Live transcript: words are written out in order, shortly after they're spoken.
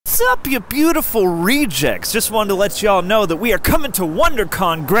What's up, you beautiful rejects? Just wanted to let y'all know that we are coming to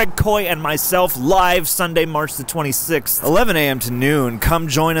WonderCon, Greg Coy and myself, live Sunday, March the 26th, 11 a.m. to noon. Come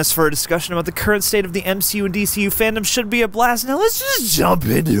join us for a discussion about the current state of the MCU and DCU fandom. Should be a blast. Now let's just jump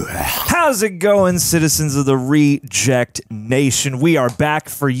into it. How's it going, citizens of the Reject Nation? We are back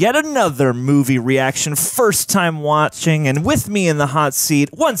for yet another movie reaction, first time watching, and with me in the hot seat,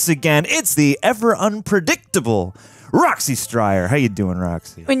 once again, it's the ever unpredictable Roxy Striar. How you doing,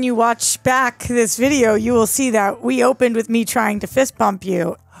 Roxy? When you watch back this video, you will see that we opened with me trying to fist bump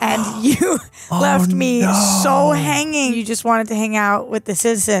you, and you left me so hanging. You just wanted to hang out with the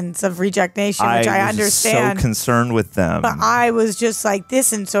citizens of Reject Nation, which I understand. So concerned with them. But I was just like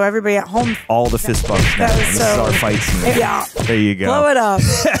this, and so everybody at home. All the fist bumps now. This is our fight scene. Yeah. There you go. Blow it up.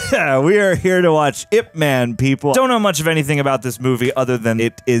 We are here to watch Ip Man, people. Don't know much of anything about this movie other than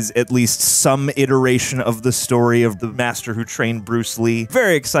it is at least some iteration of the story of the master who trained Bruce Lee.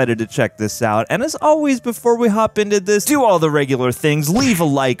 Very excited to check this out. And as always, before we hop into this, do all the regular things. Leave a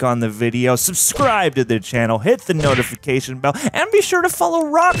like on the video, subscribe to the channel, hit the notification bell, and be sure to follow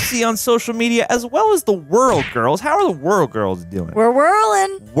Roxy on social media as well as the Whirl Girls. How are the Whirl Girls doing? We're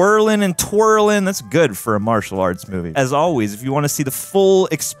whirling. Whirling and twirling. That's good for a martial arts movie. As always, if you want to see the full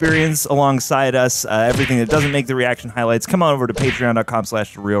experience alongside us, everything that doesn't make the reaction highlights, come on over to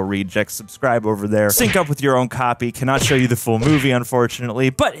patreon.com/therealrejects. Subscribe over there. Sync up with your own copy. Cannot show you the full movie, unfortunately,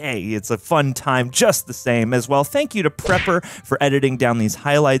 but hey, it's a fun time just the same as well. Thank you to Prepper for editing down these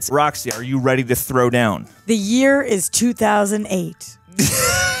highlights. Roxy, are you ready to throw down? The year is 2008.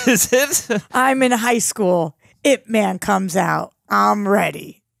 Is it? I'm in high school. Ip Man comes out. I'm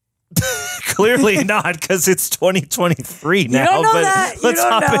ready. Clearly not, because it's 2023 now. You don't know but that. You let's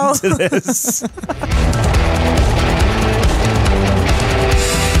don't hop know. into this.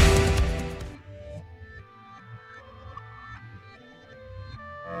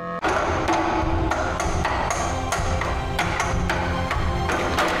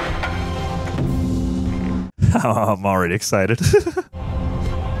 Oh, I'm already excited.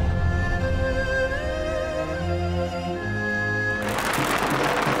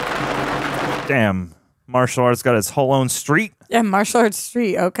 Damn, martial arts got its whole own street. Yeah, martial arts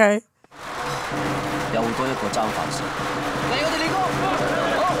street, okay.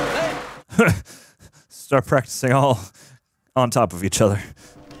 Start practicing all on top of each other.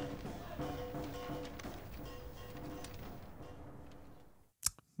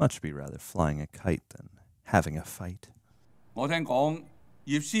 Much be rather flying a kite than having a fight. 我聽講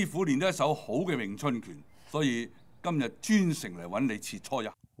葉師傅練得一手好嘅詠春拳，所以今日專程嚟揾你切磋一。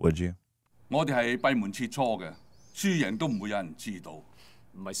Would you? 我哋係閉門切磋嘅，輸贏都唔會有人知道。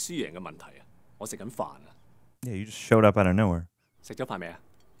唔係輸贏嘅問題啊，我食緊飯啊。Yeah, you just showed up out of nowhere. 食咗飯未啊？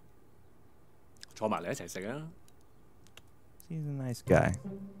坐埋嚟一齊食啊。He's a nice guy.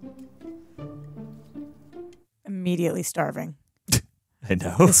 Immediately starving. I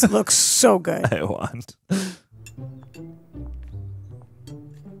know. This looks so good. I want.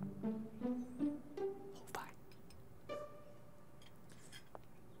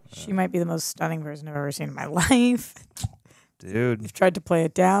 She might be the most stunning person I've ever seen in my life. Dude. You've tried to play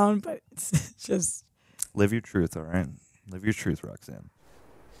it down, but it's just... Live your truth, all right? Live your truth, Roxanne.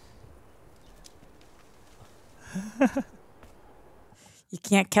 You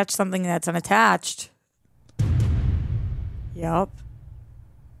can't catch something that's unattached. Yup.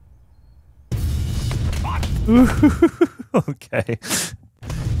 Okay.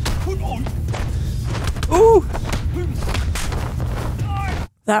 Ooh!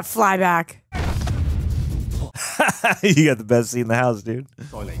 That flyback. You got the best seat in the house, dude.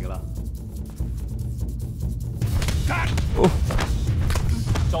 再嚟㗎啦。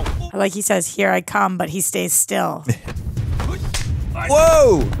 Like he says, here I come, but he stays still.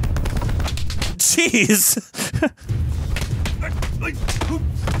 Whoa! Jeez!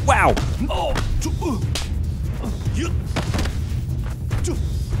 Wow!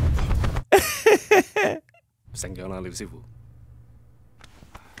成長啦，廖師傅。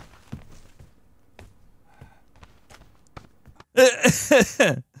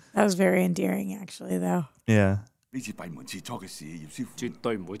 That was very endearing, actually, though. Yeah. 呢次閉門切磋嘅事，葉師傅絕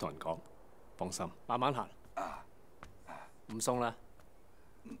對唔會同人講，放心，慢慢行。唔鬆啦。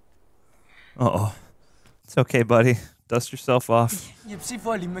 Uh-oh. It's okay, buddy. Dust yourself off. 葉師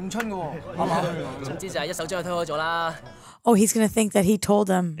傅係練詠春嘅喎，係嘛？總之就係一手將佢推開咗啦。 Oh, he's gonna think that he told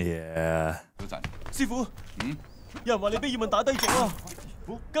him. Yeah. 早晨，師傅，有人話你俾葉問打低咗啊！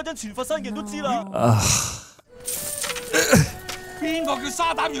家陣全佛山人都知啦。邊個叫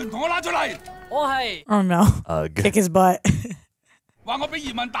沙膽員同我拉出嚟？我係 Oh no. Kick his butt. 話我俾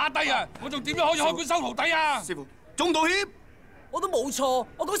葉問打低啊！我仲點樣可以開館收徒弟啊？師傅，總道歉。我都冇錯，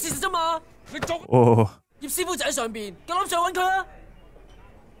我講事實啫嘛。你做？哦。葉師傅就喺上邊，夠膽上揾佢啊！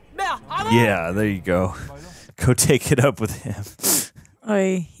咩啊？ Yeah, there you go. Go take it up with him.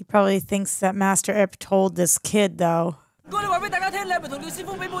 He probably thinks that Master Ip told this kid, though. 我哋話俾大家聽，你係咪同廖師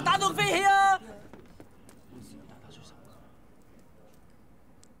傅俾武打到飛起啊？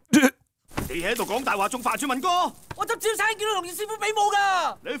你喺度講大話，仲煩住問哥？我執照餐見到同廖師傅比武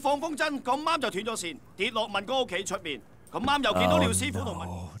㗎。你放風箏咁啱就斷咗線，跌落問哥屋企出面，咁啱又見到廖師傅同問。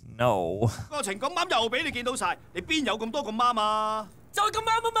No. 過程咁啱又俾你見到晒，你邊有咁多咁啱啊？就係咁啱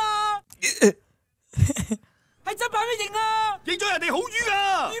啊嘛！係真扮咩型啊？影咗人哋好瘀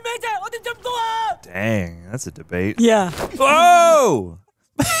噶。瘀咩啫？我點執唔到啊 Dang, that's a debate. Yeah. Whoa!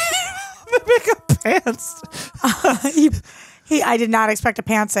 Make up pants. I did not expect a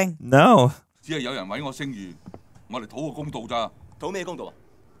pantsing. No. 只係有人揾我聲譽，我嚟討個公道咋。討咩公道啊？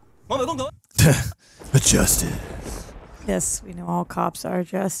我咪公道啊 Justice. Yes, we know all cops are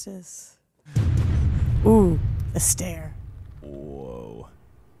justice. Ooh, the stare. Whoa.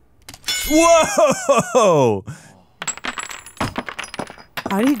 Whoa!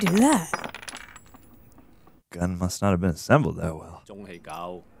 How do you do that? Gun must not have been assembled that well. 中氣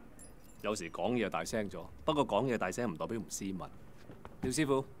夠，有時講嘢大聲咗，不過講嘢大聲唔代表唔斯文。廖師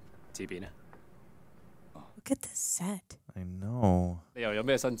傅，自便啊！ Look at this set. I know. 你又有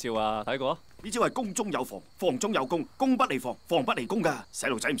咩新招啊？睇過？呢招係攻中有防，防中有攻，攻不離防，防不離攻噶。細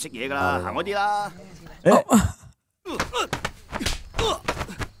路仔唔識嘢噶啦，行開啲啦。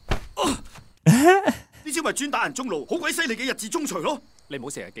呢招咪專打人中路，好鬼犀利嘅日字中隨咯。你唔好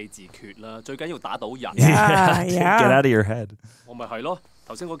成日記字訣啦，最緊要打到人。Yeah, Get out of your head. 我咪係咯，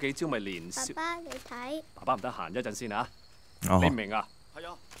頭先嗰幾招咪連笑。爸爸，你睇。爸爸唔得閒，一陣先啊。Oh. 你唔明啊？係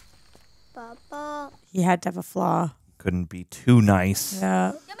啊。爸爸。He had to have a flaw. Couldn't be too nice.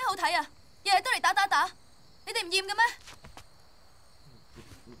 Yeah. 有咩好睇啊？日日都嚟打，你哋唔厭嘅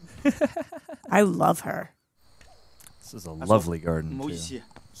咩？ I love her. This is a lovely garden. 唔好意思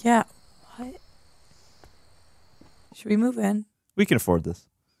Too. 啊。Yeah. What? Should we move in? We can afford this.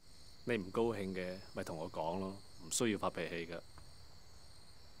 你唔高興嘅，咪同我講咯，唔需要發脾氣㗎。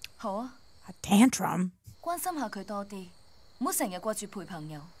好啊， A tantrum? 關心下佢多啲，唔好成日掛住陪朋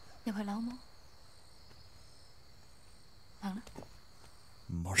友。入去啦，好冇？行啦。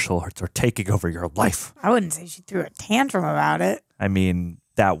 Martial arts are taking over your life. I wouldn't say she threw a tantrum about it. I mean,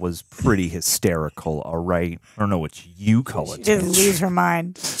 that was pretty hysterical, all right? I don't know what you call She it. didn't lose her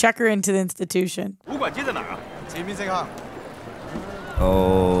mind. Check her into the institution. 古怪姐在哪啊？前面這個。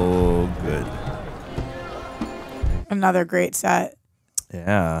 Oh, good. Another great set.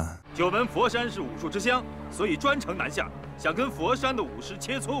 Yeah. 久闻佛山是武术之乡，所以专程南下，想跟佛山的武師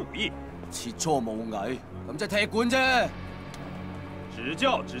切磋武藝。切磋武藝，咁即係踢館啫。指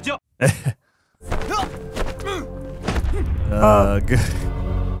教指教。Good.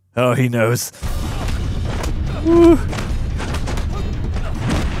 Oh, he knows. Woo.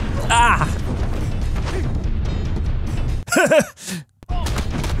 Ah!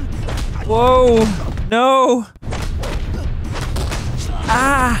 Whoa! No!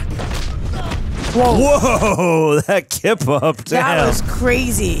 Ah! Whoa! Whoa! That kip up, damn! That was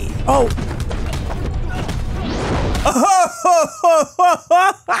crazy. Oh!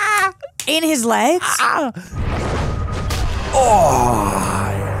 In his legs? Oh,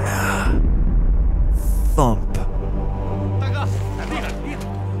 yeah. Thump.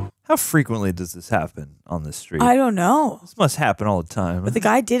 How frequently does this happen on the street? I don't know. This must happen all the time. But the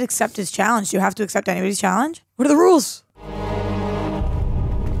guy did accept his challenge. Do you have to accept anybody's challenge? What are the rules?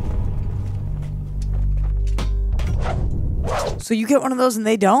 So you get one of those and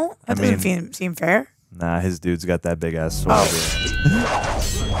they don't? That doesn't seem fair. Nah, his dude's got that big ass sword.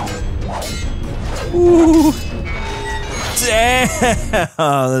 Oh. Ooh. Damn!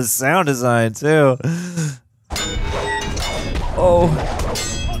 The sound design, too. Oh.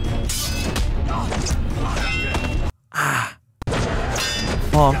 Ah.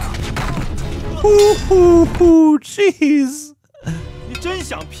 Bonk. Ooh, jeez. 你真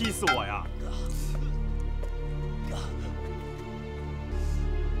想劈死我呀？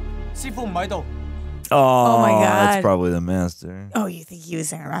師傅唔喺度。 Oh, my God. That's probably the master. Oh, you think he was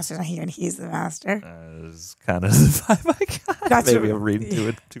saying the master's not here and he's the master? That's kind of the vibe I got. That's Maybe I'm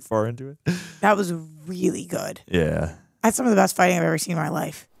reading too far into it. That was really good. Yeah. That's some of the best fighting I've ever seen in my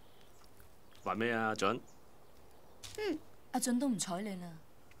life. 玩咩啊，準？阿俊都唔睬你啦，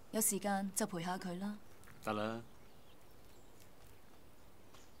有時間就陪下佢啦。得啦。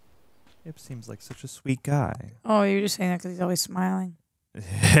 Ip seems like such a sweet guy. Oh, you're just saying that because he's always smiling.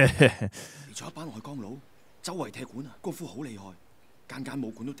 嚟咗一班外江佬，周圍踢館啊，功夫好厲害，間間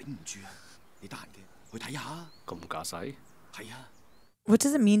武館都頂唔住啊！你得閒嘅去睇下。咁架勢？ What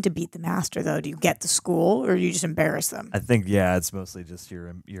does it mean to beat the master, though? Do you get the school, or do you just embarrass them? I think, yeah, it's mostly just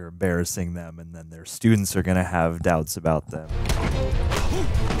you're embarrassing them, and then their students are going to have doubts about them.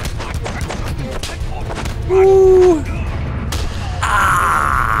 Ooh.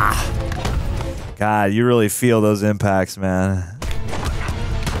 Ah! God, you really feel those impacts, man.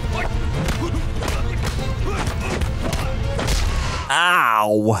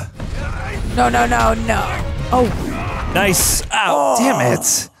 Ow! No. Oh. Nice. Ow, damn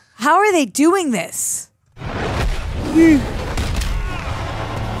it. How are they doing this?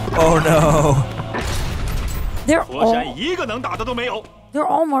 Oh, no. They're 佛山一个能打的都没有。 They're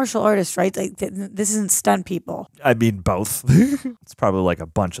all martial artists, right? Like, this isn't stunt people. I mean, both. It's probably like a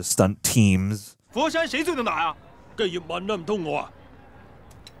bunch of stunt teams. 佛山谁最能打呀？梗要問都唔通我啊！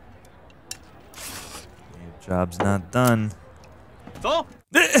 Your job's not done. 走。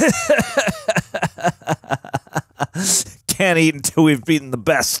 Can't eat until we've beaten the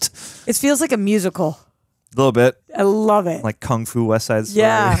best. It feels like a musical. A little bit. I love it. Like Kung Fu West Side Story.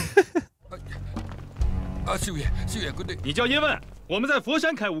 Yeah. 少爺佢哋。你叫葉問，我們在佛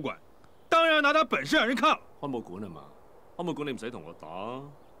山開武館，當然要拿他本事讓人看。開武館係嘛？開武館你唔使同我打，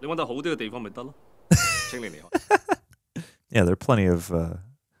你揾到好啲嘅地方咪得咯。請你離開。Yeah, there are plenty of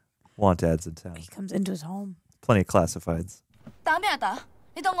want-ads in town. He comes into his home. Plenty of classifieds. 打咩啊打？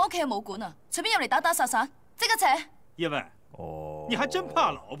你當我屋企係武館啊？隨便入嚟打打殺殺，即刻扯！葉問，你還真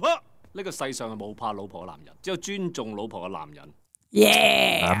怕老婆？呢個世上係冇怕老婆嘅男人，只有尊重老婆嘅男人。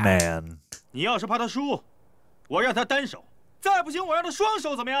Yeah. Ah, man. 你要是怕他輸，我讓他單手，再不行我讓他雙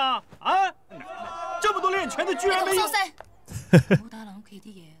手，怎麼樣？啊？這麼多練拳的居然沒有。唔好打爛屋企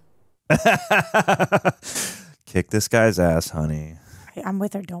啲嘢。 Kick this guy's ass, honey. I'm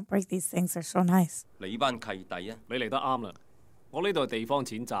with her. Don't break these things. They're so nice. 你班契弟啊！你嚟得啱啦，我呢度係地方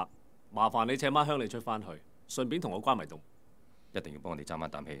淺窄，麻煩你請班鄉里出翻去，順便同我關埋洞。一定要幫我哋爭翻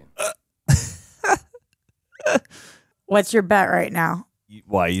啖氣。 What's your bet right now?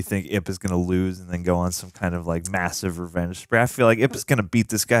 Why, you think Ip is going to lose and then go on some kind of like massive revenge spree? I feel like Ip is going to beat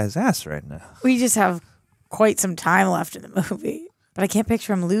this guy's ass right now. We just have quite some time left in the movie, but I can't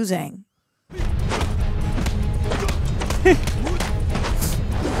picture him losing.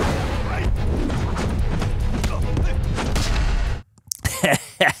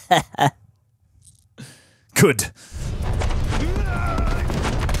 Good.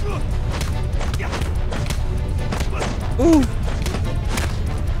 Ooh.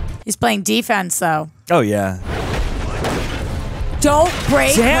 He's playing defense, though. Oh, yeah. Don't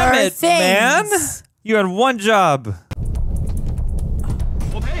break Damn her it, things. man. You had one job.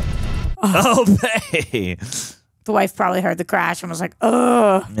 Oh, pay. The wife probably heard the crash and was like,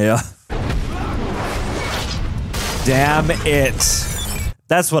 ugh. Yeah. Damn it.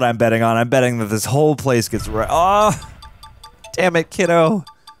 That's what I'm betting on. I'm betting that this whole place gets right. Oh, damn it, kiddo.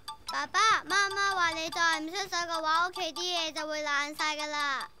 爸爸媽媽話你再唔出手嘅話，屋企啲嘢就會爛晒㗎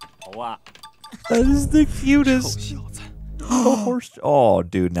啦。好啊。 That is the cutest. Oh,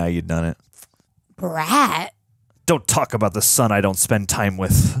 dude, now you've done it. Brat. Don't talk about the son I don't spend time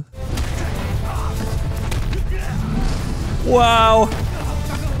with. Wow.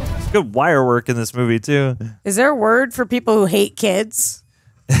 Good wire work in this movie, too. Is there a word for people who hate kids?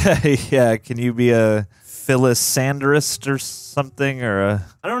 Yeah, can you be a philosandrist or something, or a...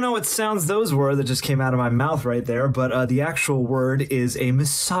 I don't know what sounds those were that just came out of my mouth right there, but the actual word is a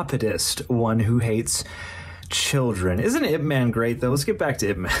misopodist, one who hates children. Isn't Ip Man great, though? Let's get back to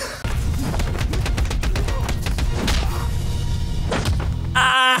Ip Man.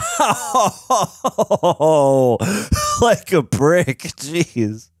 Ow! Like a brick,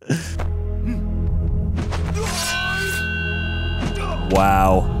 jeez.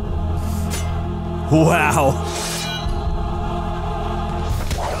 Wow. Wow.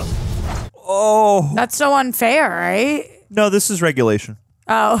 Oh. That's so unfair, right? No, this is regulation.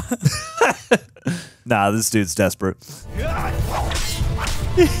 Oh. Nah, this dude's desperate.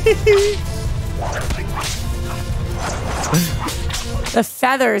 The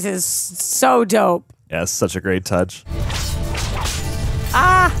feathers is so dope. Yeah, it's such a great touch.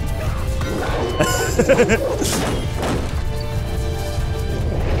 Ah!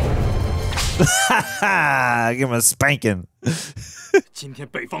 Give him a spanking. 今天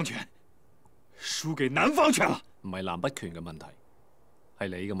北方拳輸給南方拳啦，唔係南北拳嘅問題，係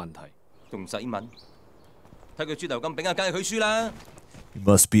你嘅問題。仲唔使問？睇佢豬頭咁炳啊，梗係佢輸啦。You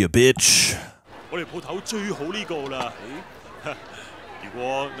must be a bitch. 我哋鋪頭最好呢個啦。如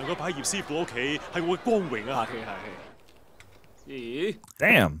果能夠擺喺葉師傅屋企，係我嘅光榮啊！係。咦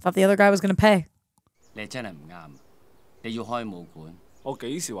Damn. Thought the other guy was gonna pay. 你真係唔啱，你要開武館。我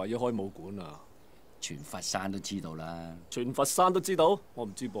幾時話要開武館啊？全佛山都知道啦。全佛山都知道，我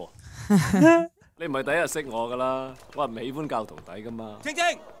唔知噃。你唔係第一日識我噶啦，我係唔喜歡教徒弟噶嘛。清清，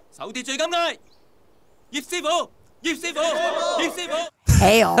手秩序咁嗌，葉師傅，葉師傅，葉師傅。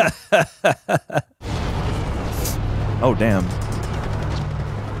Hail. Oh, damn.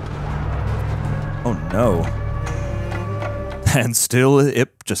 Oh, no. And still, it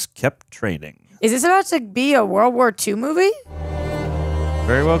just kept training. Is this about to be a World War II movie?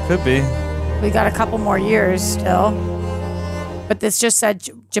 Very well could be. We got a couple more years still. But this just said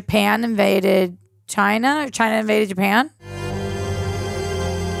Japan invaded China, or China invaded Japan?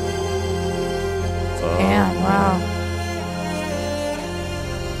 Japan, wow.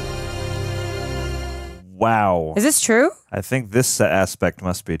 Wow. Is this true? I think this aspect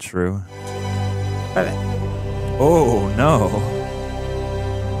must be true. Okay. Oh, no.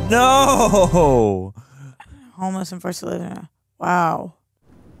 No! Homeless and forced to live in a... Wow.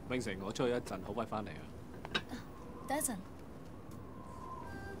 永成，我出去一陣，好快翻嚟啊！等一陣，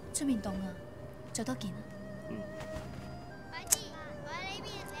出面凍啊，着多件啊。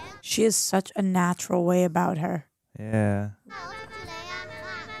She has such a natural way about her. Yeah.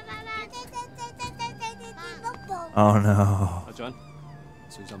 Oh, no. 阿俊，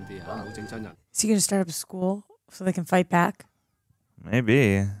小心啲啊，唔好整親人。Is he going to start up a school so they can fight back?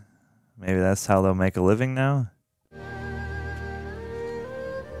 Maybe. Maybe that's how they'll make a living now?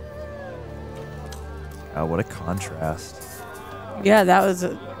 Oh, what a contrast. Yeah, that was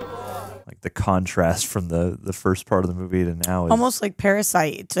like the contrast from the first part of the movie to now is almost like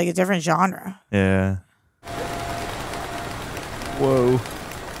Parasite. It's like a different genre. Yeah. Whoa.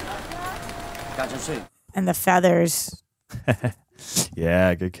 And the feathers.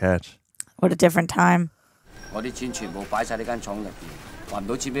 Yeah, good catch. What a different time. 我啲錢全部擺晒呢間廠入邊，還唔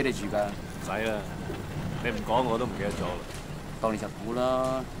到錢俾你住㗎。唔使啦，你唔講我都唔記得咗啦。當你就估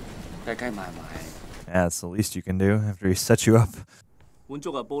啦，計計埋埋。Yeah, that's the least you can do after he set you up. 碗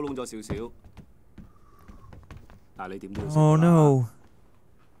粥啊煲燶咗少少，但係你點都要食。Oh no.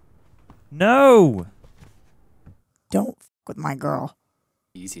 No! Don't f with my girl.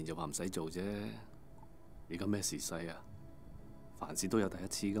 以前就話唔使做啫，而家咩時勢啊？凡事都有第一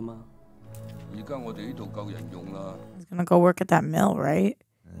次㗎嘛。而家我哋呢度夠人用啦。He's gonna go work at that mill, right?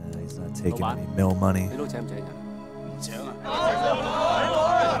 He's not taking any mill money. 你都請唔請人？唔請啊！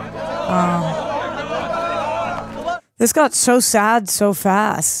 This got so sad so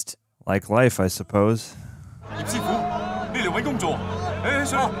fast. Like life, I suppose. 葉師傅，你嚟揾工做？誒，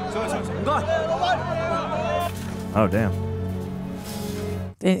上唔該。 Oh, damn.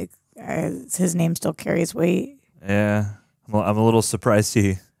 His name still carries weight. Yeah. I'm a little surprised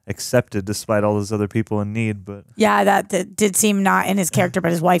he accepted despite all those other people in need, but... Yeah, that did seem not in his character,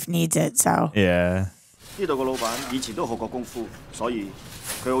 but his wife needs it, so... Yeah. 呢度個老闆以前都學過功夫，所以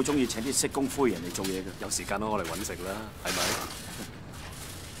佢好中意請啲識功夫嘅人嚟做嘢嘅。有時間咯，我嚟揾食啦，係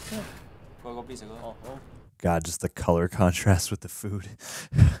咪？過嗰邊食咯。哦，好。 God, just the color contrast with the food.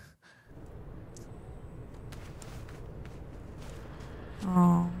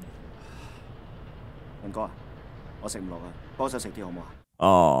 Oh. 文哥啊，我食唔落啊，幫手食啲好唔好啊？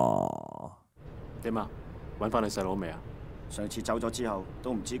哦。點啊？揾翻你細佬未啊？上次走咗之後，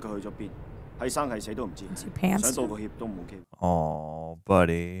都唔知佢去咗邊，係生係死都唔知。 pants? 想道個歉都唔 OK。Oh,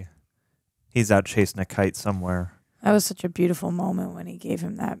 buddy. He's out chasing a kite somewhere. That was such a beautiful moment when he gave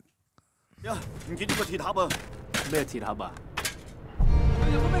him that. 呀，唔見呢個鐵盒啊！咩鐵盒啊？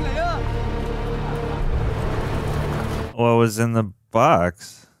 What was in the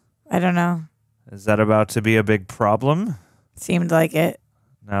box? I don't know. Is that about to be a big problem? Seemed like it.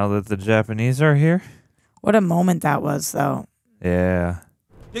 Now that the Japanese are here? What a moment that was, though. Yeah.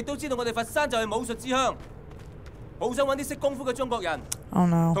 亦都知道我哋佛山就係武術之鄉，好想揾啲識功夫嘅中國人， Oh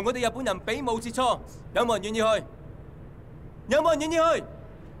no. 同佢哋日本人比武切磋。有冇人願意去？有冇人願意去？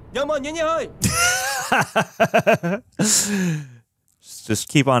有冇人願意去？ Just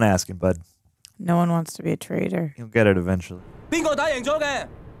keep on asking, bud. No one wants to be a traitor. You'll get it eventually. 邊個打贏咗嘅？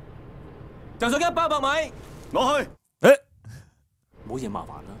就送100米。我去。冇嘢麻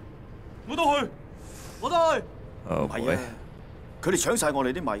煩啦。我都去，我都去。 Oh 唔係 boy. 啊，佢哋搶晒我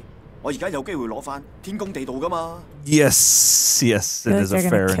哋啲米，我而家有機會攞翻，天公地道噶嘛。Yes, yes, it Feel like is a they're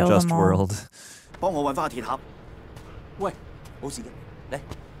fair gonna and kill just them all. world. 幫我揾翻個鐵盒。喂，冇事嘅，嚟，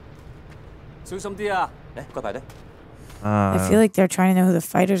小心啲啊！嚟，過排隊。I feel like they're trying to know who the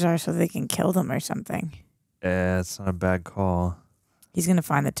fighters are so they can kill them or something. Yeah, it's not a bad call. He's gonna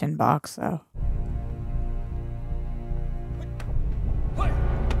find the tin box, though.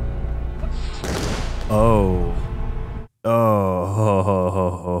 Oh. Oh.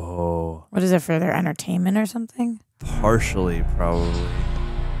 What is it, for their entertainment or something? Partially, probably.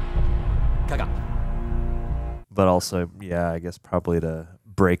 卡卡， But also, yeah, I guess probably to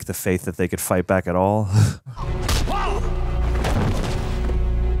break the faith that they could fight back at all.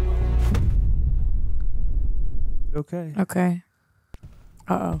 Okay. Okay.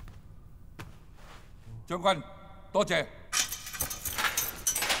 Uh-oh. 將軍，多謝。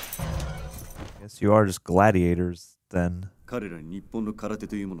 Guess you are just gladiators then. 彼らに日本の空手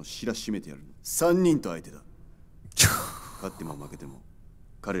というものを知らしめてやる。3人と相手だ。勝っても負けても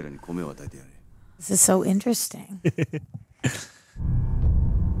彼らに米を与えてやれ。 This is so interesting.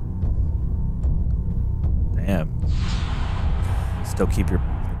 Damn. Still keep your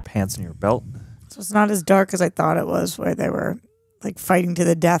pants in your belt? So it's not as dark as I thought it was, where they were like fighting to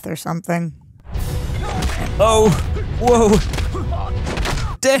the death or something. Oh! Whoa!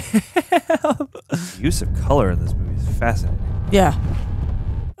 Damn! Use of color in this movie is fascinating. Yeah.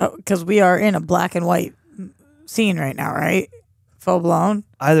 Oh, because we are in a black and white scene right now, right? Full blown.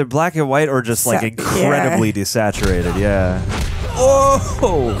 Either black and white or just like incredibly desaturated, yeah.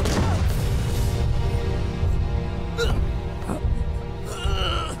 Oh!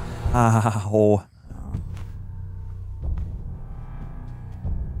 Ow.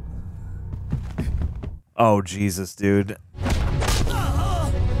 Oh, Jesus, dude.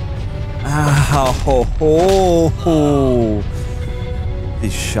 Ow.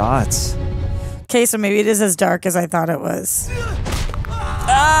 These shots. Okay, so maybe it is as dark as I thought it was.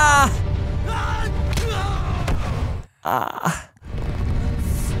 Ah! Ah.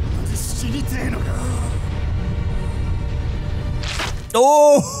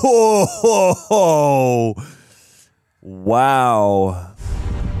 Oh! Wow.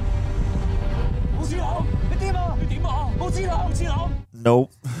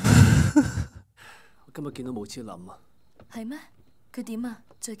 Nope. 我今日見到冇黐林啊。係咩？佢點啊？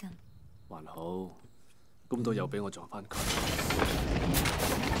最近還好，咁都有俾我撞翻佢。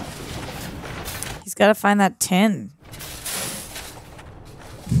 He's got to find that tin.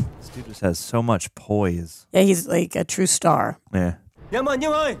 This dude just has so much poise. Yeah, he's like a true star. Yeah. 有冇人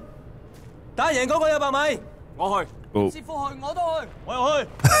要去？打贏嗰個有100米，我去。 Oh. 師傅去，我都去，我又去。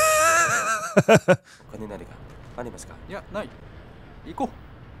金何か？ありますか？いや、ない。行こう。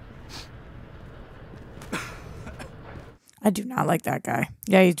 I do not like that guy.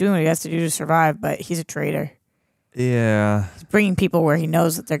 Yeah, he's doing what he has to do to survive, but he's a traitor. Yeah. He's bringing people where he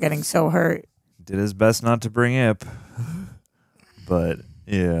knows that they're getting so hurt. Did his best not to bring Ip. But,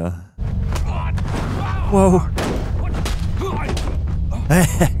 yeah. Whoa. I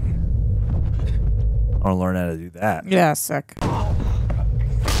want to learn how to do that. Yeah, sick.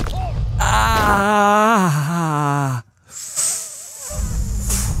 Ah!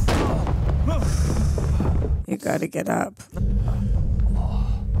 You gotta get up.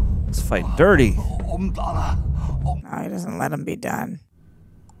 Let's fight dirty. No, he doesn't let him be done.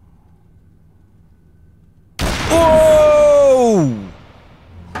 Whoa!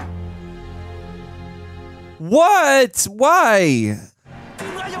 What? Why?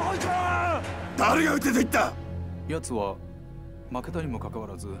 誰が撃てと言った？奴は負けたにもかかわ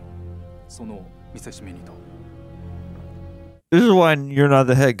らずその見せしめにと。 This is why you're not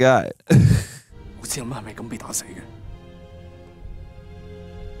the head guy. 好似咁係咪咁被打死嘅？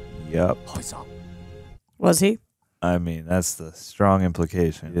 Yep. 開閘。 Was he? I mean, that's the strong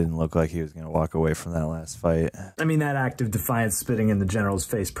implication. He didn't look like he was going to walk away from that last fight. I mean, that act of defiance spitting in the general's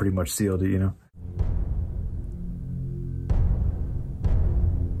face pretty much sealed it, you know?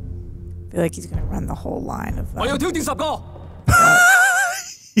 I feel like he's gonna run the whole line of. 我要挑戰10個。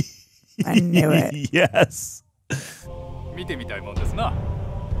 I knew it. Yes. 見てみたいもんですな。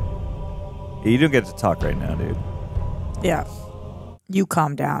 You don't get to talk right now, dude. Yeah. You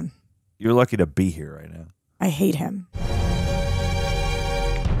calm down. You're lucky to be here right now. I hate him.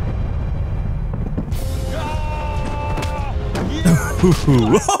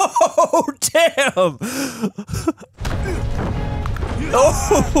 Oh, damn!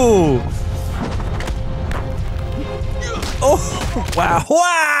 Oh! Oh! Wow!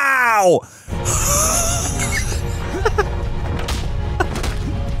 Wow!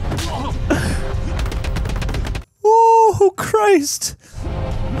 Oh, Christ!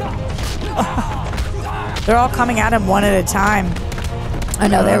 They're all coming at him one at a time. I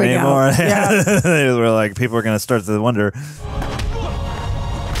know, there we go. Yeah. They were like, people are going to start to wonder.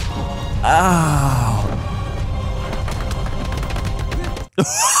 Ow.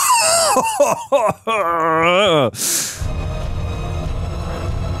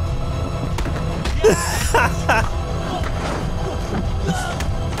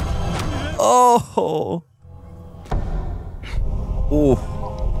 Oh.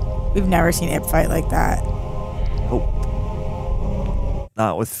 Oh. We've never seen Ip fight like that. Nope.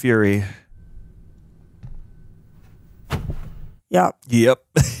 Not with Fury. Yep. Yep.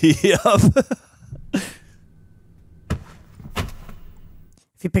 Yep.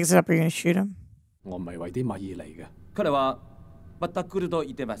 If he picks it up, are you going to shoot him? 我唔係為啲米而嚟嘅。佢哋話不得咕多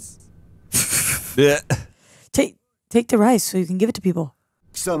伊德巴斯。 Take the rice so you can give it to people.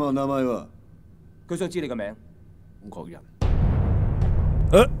 貴様の名前は？佢想知你個名。中國人。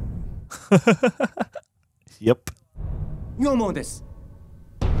Yep. 啱啱です。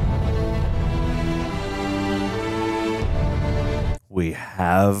 We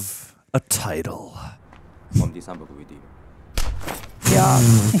have a title. 我唔知三個會點。 Yup.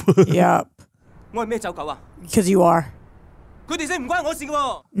 Yup. 我係咩走狗啊？ Because you are. 佢哋死唔關我事嘅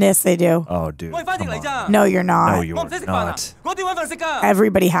喎。 Yes, they do. Oh, dude. 我係翻譯嚟咋。 No, you're not. No, you 我唔使食飯啊 not.！我點揾飯食㗎？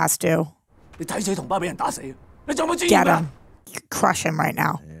 Everybody has to. 你睇死同胞俾人打死，你仲有冇尊嚴 Get 啊 him. Crush him right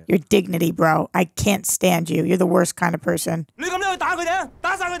now. Your dignity, bro. I can't stand you. You're the worst kind of person. 你咁樣去打佢哋啊！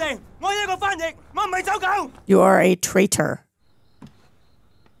打晒佢哋！我係一個翻譯，我唔係走狗。 You are a traitor.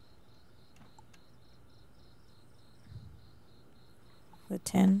 The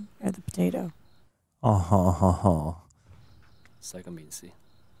tin or the potato?洗個面先。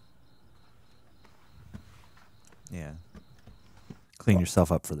 Yeah. Clean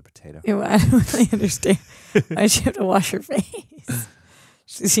yourself up for the potato. Ew, I don't really understand. Why did you have to wash your face?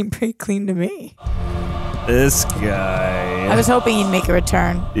 She seemed pretty clean to me. This guy. I was hoping he'd make a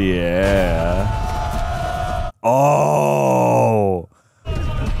return. Yeah. Oh.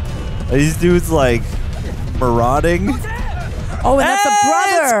 These dudes like marauding. Oh, and that's a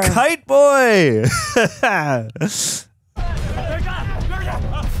brother. It's Kite Boy.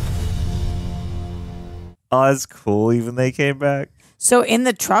 Oh, that's cool. Even they came back. So in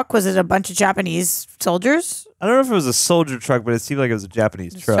the truck, was it a bunch of Japanese soldiers? I don't know if it was a soldier truck, but it seemed like it was a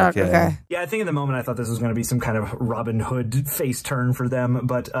Japanese truck. Yeah. Okay. Yeah, I think in the moment I thought this was going to be some kind of Robin Hood face turn for them,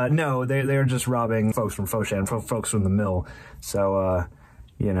 but no, they're just robbing folks from Foshan, folks from the mill. So,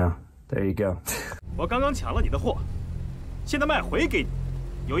 you know, there you go. 我刚刚抢了你的货，现在卖回给你，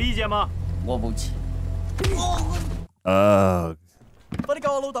有意见吗？我冇錢。快啲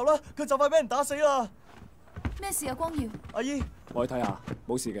救我老豆啦！佢就快俾人打死啦！咩事啊，光耀？阿姨，我去睇下，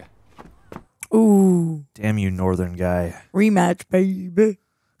冇事嘅。 Ooh. Damn you, northern guy. Rematch, baby.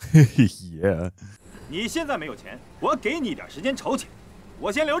 Yeah. 你现在没有钱，我给你点时间筹钱，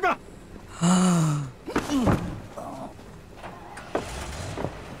我先留着。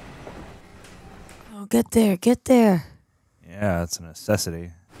Oh, get there, get there. Yeah, it's a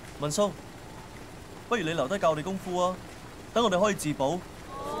necessity. 文叔，不如你留低教我哋功夫啊，等我哋可以自保。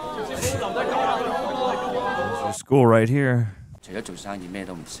 There's school right here. 除咗做生意咩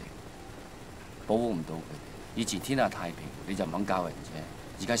都唔識，保護唔到佢。以前天下太平，你就唔肯教人啫。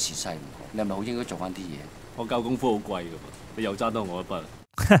而家時勢唔同，你係咪好應該做翻啲嘢？我教功夫好貴㗎噃，你又爭多我一筆。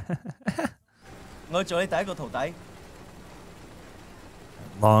我做你第一個徒弟。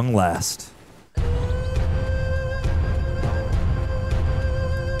 Long last.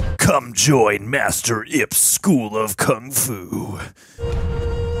 Come join Master Ip's School of Kung Fu.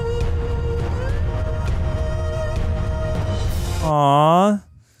 Aww.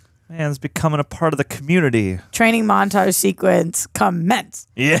 Man's becoming a part of the community. Training montage sequence commence.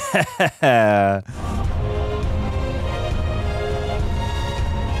 Yeah.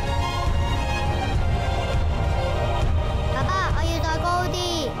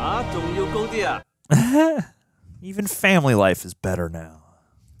 Even family life is better now.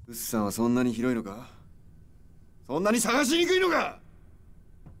 ウッサンはそんなに広いのか？そんなに探しにくいのか？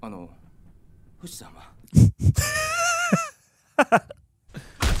ウッサンは。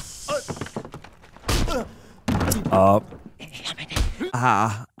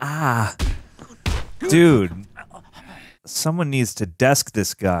Dude, someone needs to desk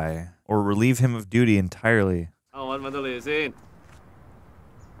this guy or relieve him of duty entirely. 我揾到你哋先。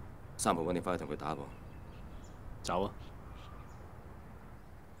三號揾你翻去同佢打喎。走啊！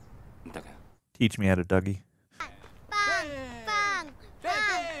唔得嘅。Teach me how to Dougie.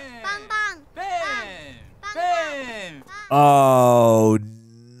 Oh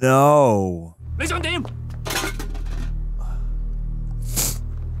no! 你想點？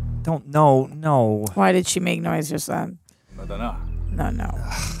 Don't no. Why did she make noise just then? No, no, no. No, no.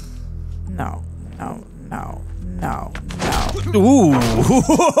 No, no, no, no, no. Ooh!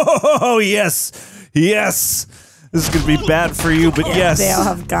 Oh yes, yes. This is gonna be bad for you, but yes. They all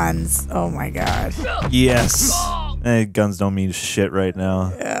have guns. Oh my god. Yes. Guns don't mean shit right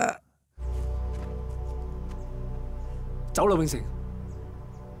now. Yeah. 走啦，永成。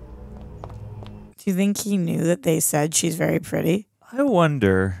 Do you think he knew that they said she's very pretty? I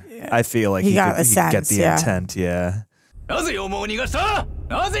wonder. Yeah. I feel like he got could, a sense, get the yeah. intent, yeah. なぜよもう逃がした？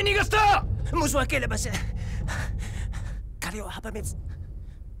なぜ逃がした？もし訳ありません。彼我下半輩子，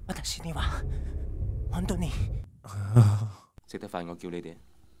私には本當に食得飯我叫你哋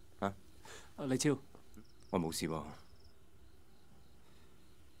啊！李超，我冇事喎，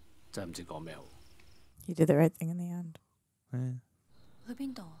真係唔知講咩好。You did the right thing in the end. 去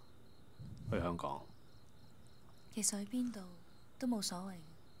邊度？去香港。其實去邊度都冇所謂。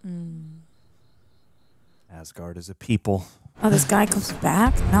Asgard is a people. Oh, this guy comes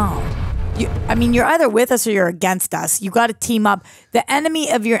back? No. I mean, you're either with us or you're against us. You got to team up. The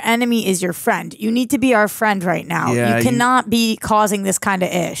enemy of your enemy is your friend. You need to be our friend right now. Yeah, you cannot be causing this kind of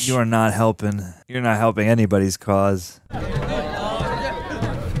ish. You are not helping. You're not helping anybody's cause.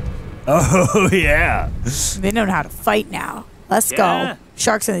 Oh, yeah. They know how to fight now. Let's go.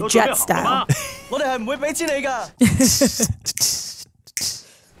 Sharks in the jet style. 我哋係唔會俾錢你㗎。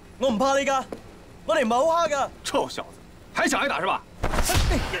我唔怕你㗎，我哋唔係好蝦㗎。臭小子，还想挨打是吧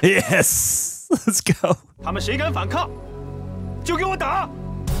 ？Yes, let's go. 他们谁敢反抗，就给我打！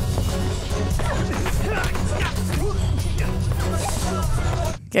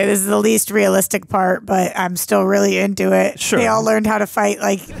 Okay, this is the least realistic part, but I'm still really into it. Sure. They all learned how to fight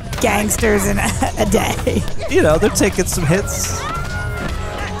like gangsters in a day. You know, they're taking some hits.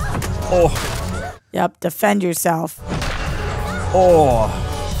 Oh. Yep, defend yourself. Oh.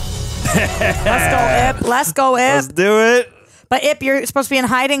 Let's go, Ip. Let's go, Ip. Let's do it. But Ip, you're supposed to be in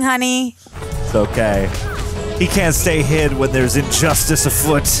hiding, honey. It's okay. He can't stay hid when there's injustice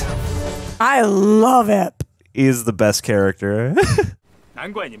afoot. I love Ip. He is the best character.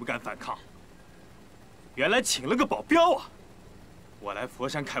 难怪你们敢反抗，原来请了个保镖啊！我来佛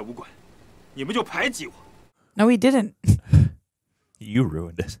山开武馆，你们就排挤我。 No, he didn't. You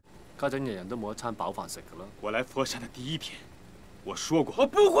ruined it. 家陣人人都冇一餐飽飯食㗎啦。我來佛山的第一天，我說過我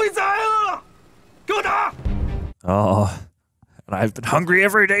不會再餓了，給我打！ Oh, and I've been hungry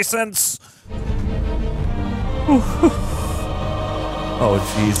every day since. Oh,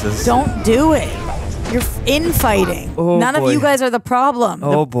 Jesus. Don't do it. You're infighting. Oh, None boy. of you guys are the problem.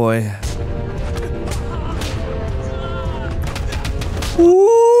 Oh, boy.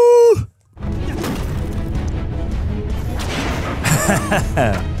 Woo!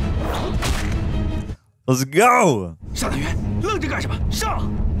 Let's go! 上大元，愣着干什么？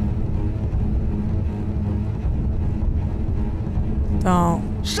上！ Don't.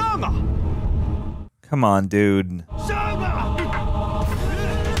 上啊！ Come on, dude. 上啊！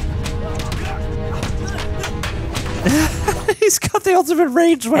 He's got the ultimate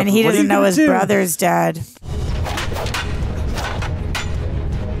rage weapon. And he doesn't know his brother's dead.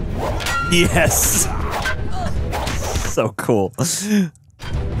 Yes. So cool.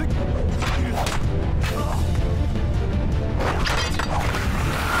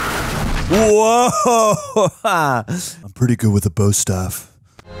 Whoa! I'm pretty good with the bow staff.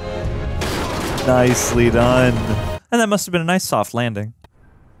 Nicely done. And that must have been a nice soft landing.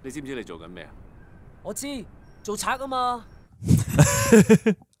 你知唔知你做緊咩啊？我知，做賊啊嘛。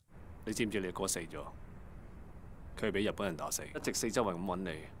你知唔知你哥死咗？佢係俾日本人打死，一直四周圍咁揾你，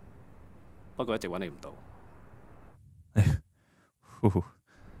不過一直揾你唔到。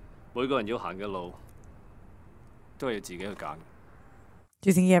每個人要行嘅路，都係要自己去揀。Do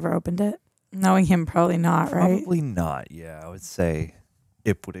you think he ever opened it? Knowing him, probably not, right? Probably not, yeah. I would say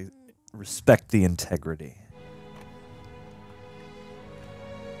it would respect the integrity.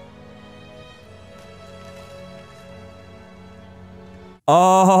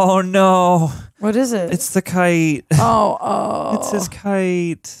 Oh, no. What is it? It's the kite. Oh. It's his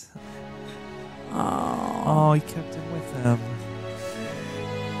kite. Oh, he kept him with him.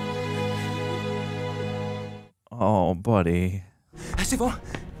 Oh, buddy. 師傅，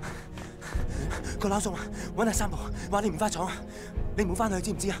個樓送揾阿三婆，話你唔返廠，你唔好返去，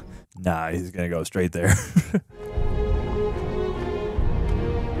知唔知啊？ Nah, he's gonna go straight there.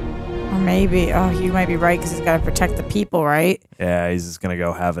 Or maybe. Oh, you might be right because he's got to protect the people, right? Yeah, he's just gonna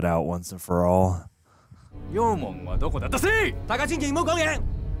go have it out once and for all. 幽夢話到個特師，大家千祈唔好講嘢。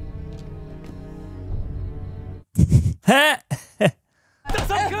得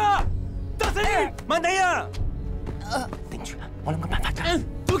心噶，得死！慢啲啊！定住啦，我諗個辦法㗎。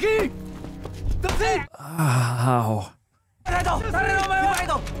Cookie，得死！ Ow. 喺度，喺度，咪喺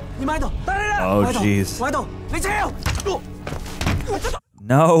度，你咪喺度，得你啦！ Oh, jeez. 我喺度，你超！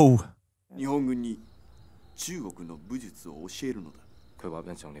 No. 日本軍に中国の武術を教えるのだ。佢話俾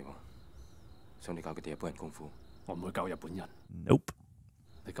人上嚟喎，想你教佢哋日本人功夫。我唔會教日本人。 Nope.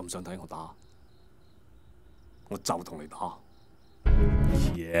 你咁想睇我打，我就同你打。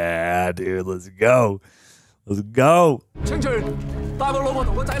 Yeah, dude, let's go. Let's go. 清泉，帶我老婆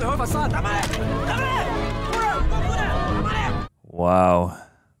同個仔離開佛山。打咩？打咩？ Wow.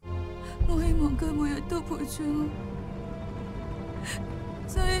 我希望佢每日都陪住我，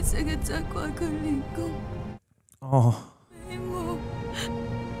 Oh.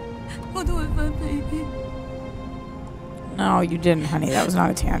 No, you didn't, honey. That was not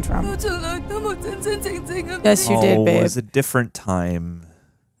a tantrum. Yes, you did, babe. It was a different time.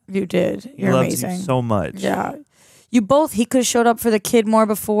 You did. He You're loves amazing. you so much. Yeah. You both, he could have showed up for the kid more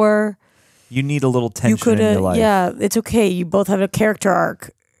before. You need a little tension You could in your have, life. yeah, it's okay. You both have a character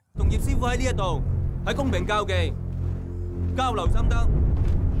arc. 同葉師傅喺呢一度，喺公平交技，交流心得，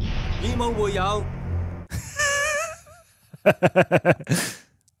以武會友。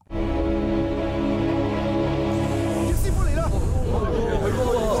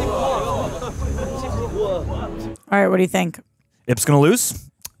All right, what do you think? Ip's going to lose,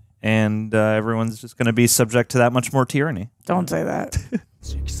 and everyone's just going to be subject to that much more tyranny. Don't say that.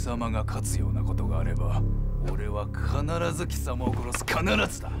 貴様が勝つようなことがあれば、俺は必ず貴様を殺す必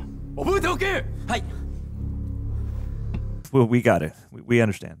ずだ。覚えておけ。はい。Well, we got it. We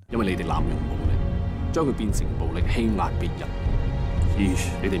understand. 因為你哋濫用武力，將佢變成暴力欺壓別人。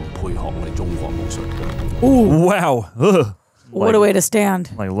Yeesh. 你哋唔配學我哋中國武術。Ooh, wow. Ugh. What a way to stand.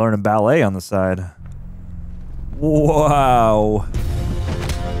 Like learning ballet on the side. Wow.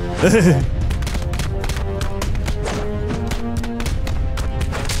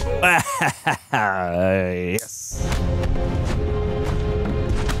 Yes.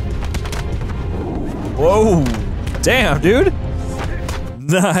 Whoa. Damn, dude.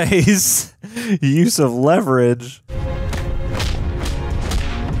 Nice. Use of leverage.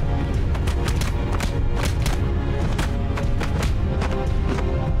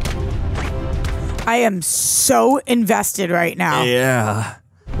 I am so invested right now. Yeah.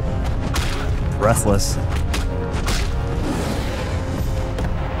 Breathless.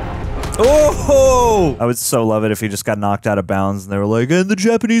 Oh! I would so love it if he just got knocked out of bounds and they were like, and the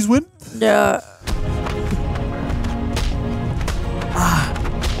Japanese win? Yeah.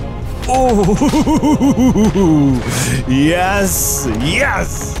 Oh! Yes!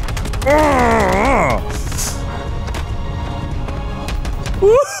 Yes!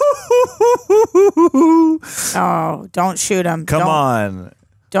 Oh, don't shoot him. Come on.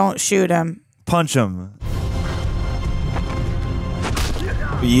 Don't shoot him. Punch him.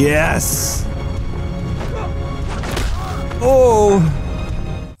 Yes. Oh.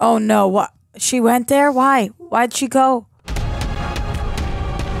 Oh no, what? She went there? Why? Why'd she go?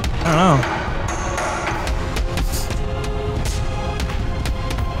 I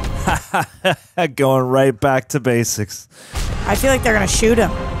don't know. Going right back to basics. I feel like they're gonna shoot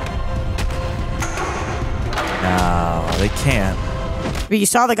him. No, they can't. But you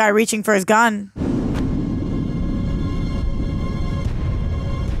saw the guy reaching for his gun.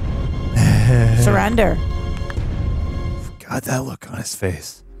 Surrender. God, that look on his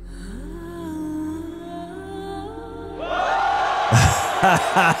face.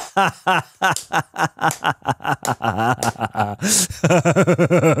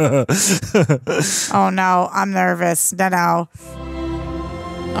 Oh no, I'm nervous. No.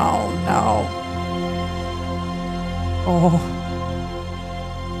 Oh no. Oh.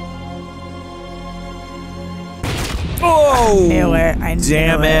 Oh! I knew it. I knew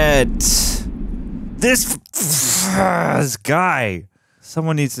Damn it. This guy.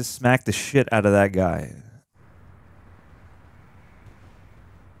 Someone needs to smack the shit out of that guy.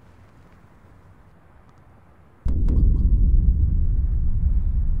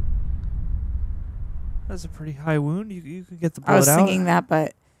 That's a pretty high wound. You can get the blood out. I was thinking that,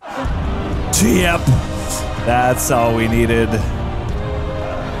 but... Yep. That's all we needed.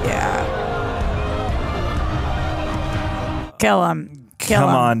 Yeah. Kill him. Kill Come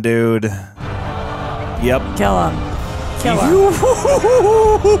him. on, dude. Yep. Kill him. Kill him.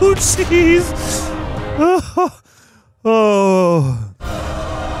 Oh, jeez. Oh.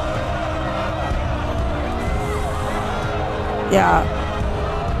 Yeah.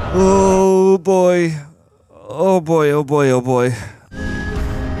 Oh, boy. Oh, boy. Oh, boy. Oh, boy.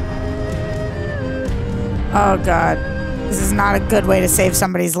 Oh, God. This is not a good way to save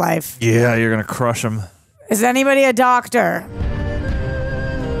somebody's life. Yeah, you're going to crush him. Is anybody a doctor?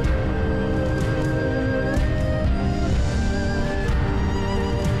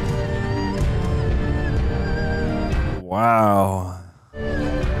 Wow.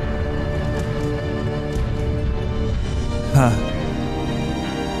 Huh.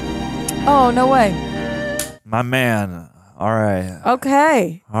 Oh, no way. My man. All right.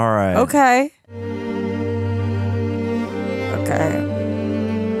 Okay. All right. Okay. Okay.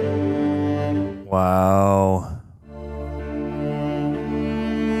 Wow.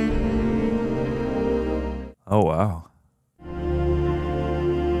 Oh, wow.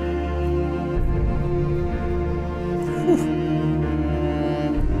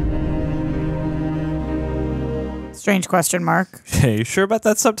 Strange question mark. Hey, you sure about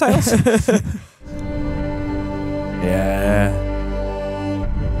that subtitles? Yeah.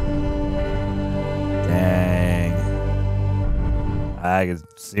 Dang. I can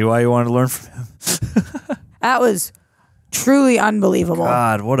see why you wanted to learn from him. That was truly unbelievable.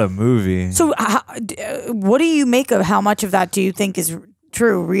 God, what a movie. So, what do you make of how much of that do you think is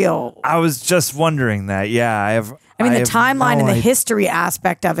true, real? I was just wondering that. Yeah, I mean, the timeline and the history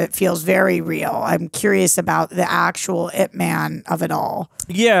aspect of it feels very real. I'm curious about the actual Ip Man of it all.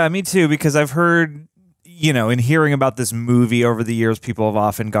 Yeah, me too, because I've heard, you know, in hearing about this movie over the years, people have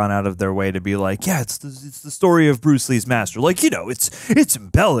often gone out of their way to be like, yeah, it's the story of Bruce Lee's master. Like, you know, it's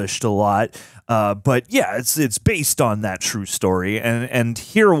embellished a lot, but yeah, it's based on that true story. And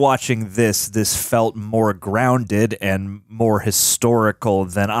here watching this felt more grounded and more historical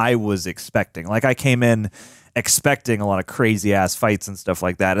than I was expecting. Like, I came in expecting a lot of crazy ass fights and stuff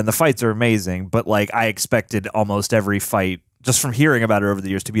like that, and the fights are amazing, but like I expected almost every fight, just from hearing about it over the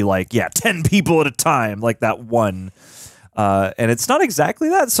years, to be like, yeah, 10 people at a time, like that one. And it's not exactly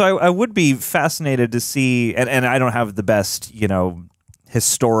that. So I would be fascinated to see, and I don't have the best, you know,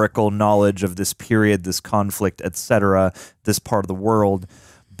 historical knowledge of this period, this conflict, etc., this part of the world.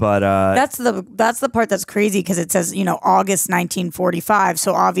 But that's the part that's crazy, because it says, you know, August 1945.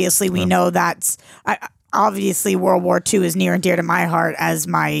 So obviously we know that's obviously World War II is near and dear to my heart, as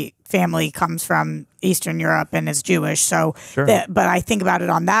my family comes from Eastern Europe and is Jewish. So, sure. But I think about it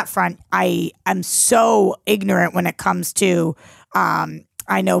on that front. I am so ignorant when it comes to,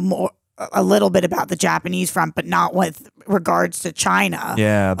 I know a little bit about the Japanese front, but not with regards to China.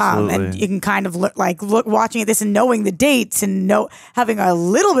 Yeah, absolutely. And you can kind of look watching this and knowing the dates and having a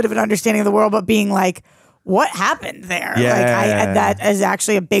little bit of an understanding of the world, but being like, what happened there? Yeah. Like that is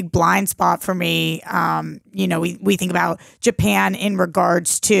actually a big blind spot for me. You know, we think about Japan in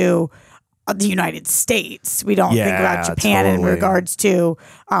regards to the United States. We don't think about Japan in regards to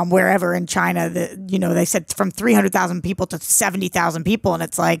wherever in China. You know, they said from 300,000 people to 70,000 people, and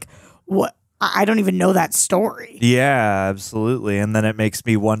it's like, what? I don't even know that story. Yeah, absolutely. And then it makes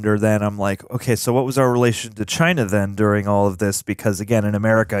me wonder then, I'm like, okay, so what was our relation to China then during all of this? Because again, in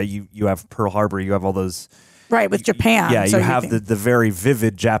America, you have Pearl Harbor, you have all those... Right, with Japan. Yeah, so you have the very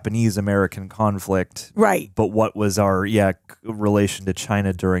vivid Japanese-American conflict. Right. But what was our, relation to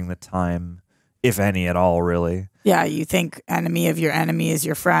China during the time, if any at all, really? Yeah, you think enemy of your enemy is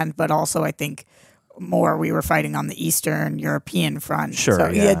your friend, but also I think more we were fighting on the Eastern European front. Sure. So,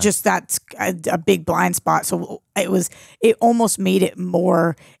 yeah, just that's a big blind spot. So it almost made it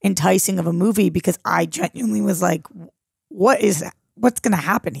more enticing of a movie, because I genuinely was like, what's going to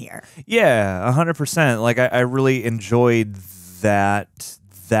happen here? Yeah, 100%. Like I really enjoyed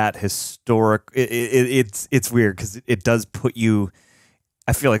that historic. It's weird because it does put you.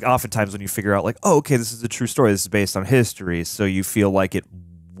 I feel like oftentimes when you figure out like, oh, okay, this is a true story. This is based on history, so you feel like it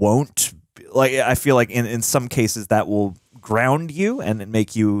won't. Like I feel like in some cases that will ground you and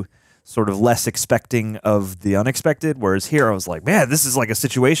make you sort of less expecting of the unexpected. Whereas here I was like, man, this is like a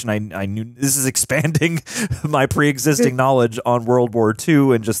situation I knew. This is expanding my pre-existing knowledge on World War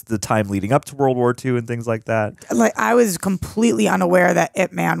II and just the time leading up to World War II and things like that. Like I was completely unaware that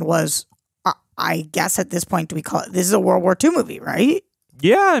Ip Man was, I guess at this point, do we call it, this is a World War II movie, right?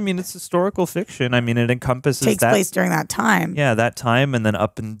 Yeah, I mean, it's historical fiction. I mean, it encompasses takes place during that time. Yeah, that time, and then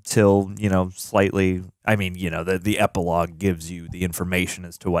up until, slightly, I mean, the epilogue gives you the information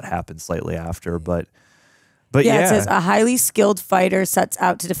as to what happened slightly after, but yeah. It says, a highly skilled fighter sets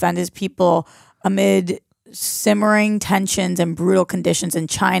out to defend his people amid simmering tensions and brutal conditions in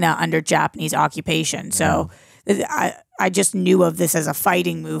China under Japanese occupation. So I just knew of this as a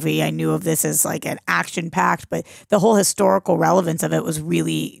fighting movie. I knew of this as like an action-packed, but the whole historical relevance of it was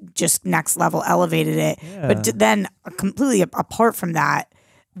really just next level, elevated it. Yeah. But then completely apart from that,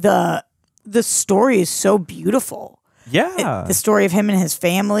 the story is so beautiful. Yeah. The story of him and his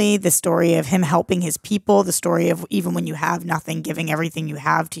family, the story of him helping his people, the story of even when you have nothing, giving everything you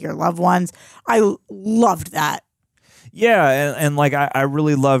have to your loved ones. I loved that. Yeah, and like I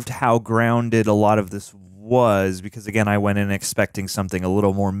really loved how grounded a lot of this was, because again, I went in expecting something a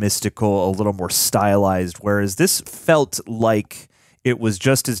little more mystical, a little more stylized, whereas this felt like it was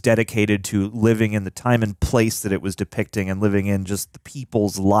just as dedicated to living in the time and place that it was depicting and living in just the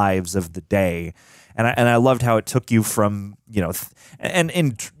people's lives of the day. And I loved how it took you from,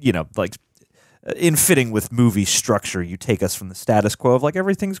 in fitting with movie structure, you take us from the status quo of like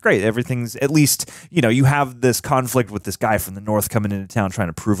everything's great, everything's at least, you have this conflict with this guy from the north coming into town trying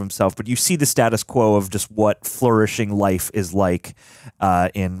to prove himself, but you see the status quo of just what flourishing life is like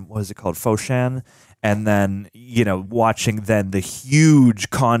in, what is it called, Foshan? And then, watching then the huge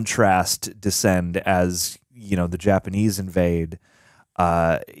contrast descend as, you know, the Japanese invade.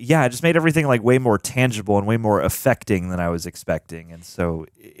 Yeah, it just made everything like way more tangible and way more affecting than I was expecting. And so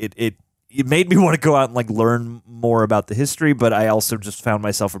it made me want to go out and like learn more about the history, but I also just found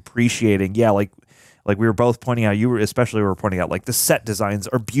myself appreciating, like we were both pointing out, especially were pointing out, like the set designs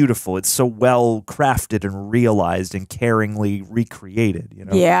are beautiful. It's so well crafted and realized and caringly recreated, you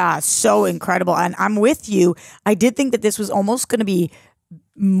know? Yeah, so incredible. And I'm with you. I did think that this was almost going to be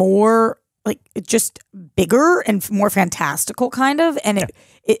more like just bigger and more fantastical kind of. And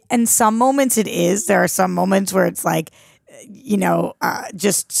and some moments it is. There are some moments where it's like, you know,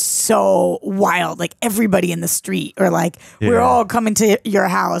 just so wild, like everybody in the street, or like we're all coming to your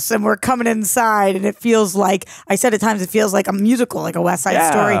house and we're coming inside, and it feels like, I said at times, it feels like a musical, like a West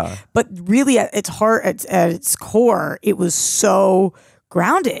Side Story, but really at its heart, at its core, it was so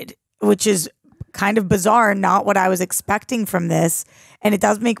grounded, which is kind of bizarre, not what I was expecting from this. And it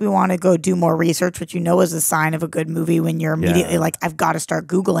does make me want to go do more research, which you know is a sign of a good movie when you're immediately like, I've got to start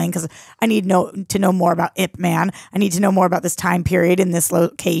Googling because I need to know more about Ip Man. I need to know more about this time period in this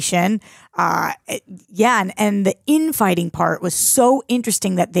location. And the infighting part was so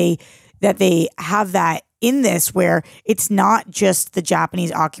interesting that they have that in this, where it's not just the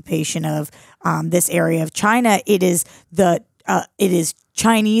Japanese occupation of this area of China. It is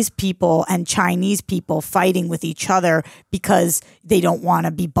Chinese people and Chinese people fighting with each other because they don't want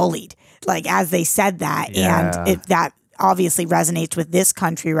to be bullied. Like, as they said that, and that obviously resonates with this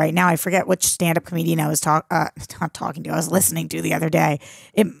country right now. I forget which stand-up comedian I was I was listening to the other day.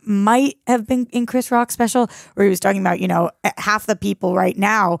 It might have been in Chris Rock's special, where he was talking about, you know, half the people right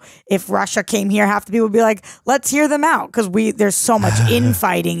now, if Russia came here, half the people would be like, let's hear them out, because there's so much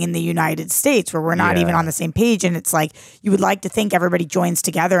infighting in the United States where we're not even on the same page. And it's like, you would like to think everybody joins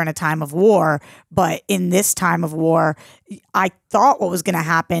together in a time of war, but in this time of war, I thought what was going to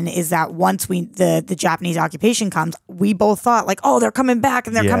happen is that once the Japanese occupation comes, we both thought like, oh, they're coming back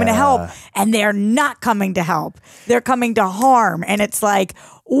and they're coming to help, and they're not coming to help. They're coming to harm. And it's like,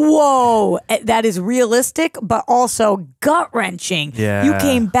 whoa, that is realistic, but also gut wrenching. Yeah. You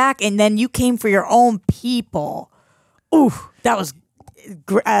came back and then you came for your own people. Ooh, that was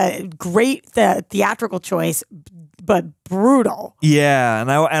great. The theatrical choice, but brutal. Yeah,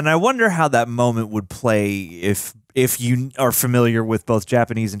 and I wonder how that moment would play if you are familiar with both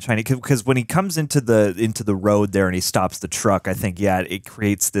Japanese and Chinese, because when he comes into the road there and he stops the truck, I think it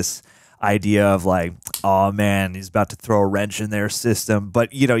creates this idea of like, oh man, he's about to throw a wrench in their system.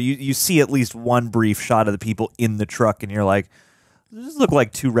 But you know, you see at least one brief shot of the people in the truck, and you're like, these look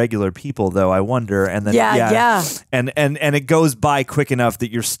like two regular people, though. I wonder, and then and it goes by quick enough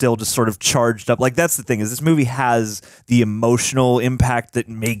that you're still just sort of charged up. Like, that's the thing, is this movie has the emotional impact that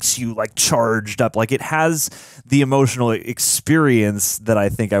makes you like charged up. Like, it has the emotional experience that I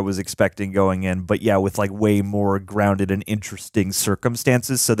think I was expecting going in, but yeah, with like way more grounded and interesting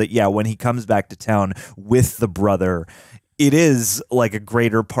circumstances. So that when he comes back to town with the brother, it is like a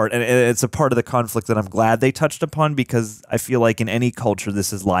greater part, and it's a part of the conflict that I'm glad they touched upon, because I feel like in any culture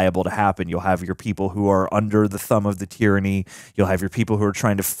this is liable to happen. You'll have your people who are under the thumb of the tyranny, you'll have your people who are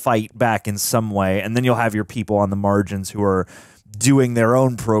trying to fight back in some way, and then you'll have your people on the margins who are doing their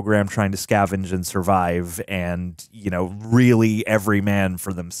own program, trying to scavenge and survive, and, you know, really every man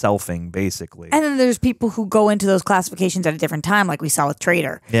for themselfing, basically. And then there's people who go into those classifications at a different time, like we saw with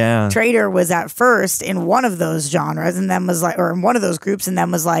Trader. Yeah. Trader was at first in one of those genres, and then was like, or in one of those groups, and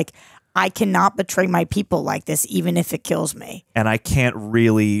then was like, I cannot betray my people like this, even if it kills me. And I can't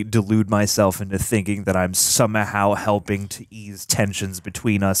really delude myself into thinking that I'm somehow helping to ease tensions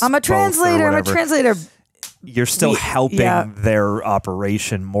between us. I'm a translator. You're still helping their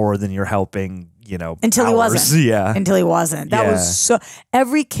operation more than you're helping, you know, until he wasn't. Yeah. Until he wasn't. That was so.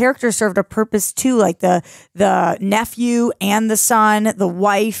 Every character served a purpose too, like the nephew and the son, the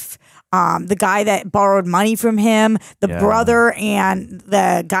wife, the guy that borrowed money from him, the brother, and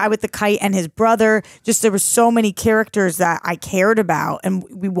the guy with the kite and his brother. Just, there were so many characters that I cared about, and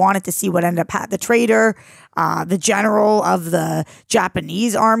we wanted to see what ended up happening. The trader, the general of the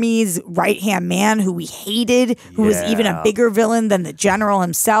Japanese army's right-hand man, who we hated, who was even a bigger villain than the general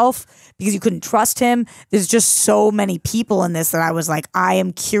himself, because you couldn't trust him. There's just so many people in this that I was like, I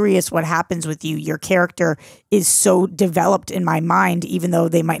am curious what happens with you. Your character is so developed in my mind, even though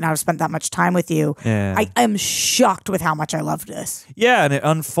they might not have spent that much time with you. Yeah. I am shocked with how much I loved this. Yeah, and it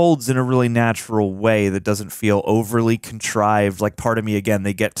unfolds in a really natural way that doesn't feel overly contrived. Like, part of me, again,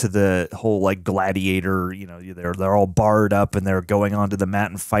 they get to the whole like gladiator, you know, they're all barred up and they're going onto the mat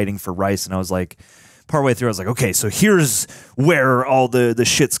and fighting for rice, and I was like, partway through, I was like, okay, so here's where all the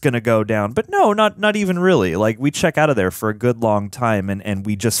shit's gonna go down. But no, not even really. Like, we check out of there for a good long time, and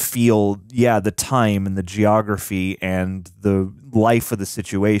we just feel, the time and the geography and the life of the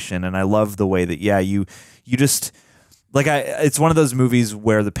situation. And I love the way that, you just, like, it's one of those movies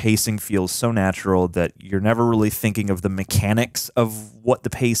where the pacing feels so natural that you're never really thinking of the mechanics of what the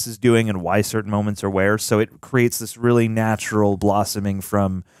pace is doing and why certain moments are where. So it creates this really natural blossoming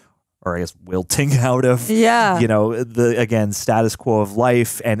from, or I guess wilting out of, the, again, status quo of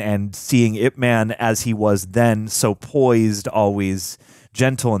life, and seeing Ip Man as he was then, so poised, always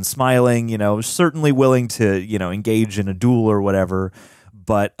gentle and smiling, certainly willing to, engage in a duel or whatever,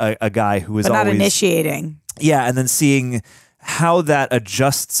 but a guy who is not always initiating. Yeah, and then seeing how that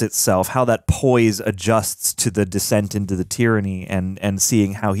adjusts itself, how that poise adjusts to the descent into the tyranny, and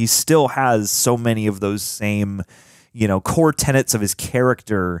seeing how he still has so many of those same, core tenets of his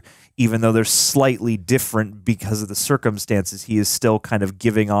character, even though they're slightly different because of the circumstances. He is still kind of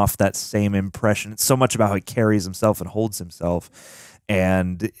giving off that same impression. It's so much about how he carries himself and holds himself.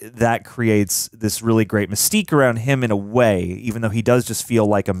 And that creates this really great mystique around him in a way, even though he does just feel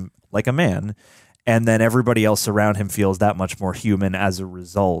like a man. And then everybody else around him feels that much more human as a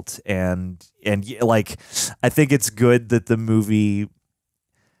result. And like, I think it's good that the movie,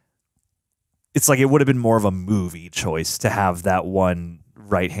 it's like it would have been more of a movie choice to have that one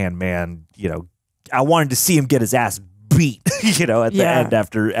right-hand man, I wanted to see him get his ass beat, at the end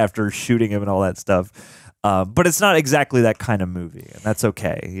after shooting him and all that stuff. But it's not exactly that kind of movie, and that's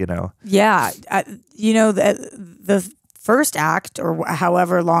okay, Yeah. The first act, or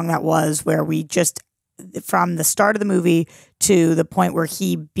however long that was, where we just, from the start of the movie to the point where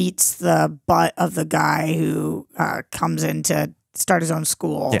he beats the butt of the guy who comes in to start his own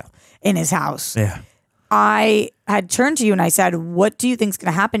school in his house. Yeah. I had turned to you and I said, what do you think's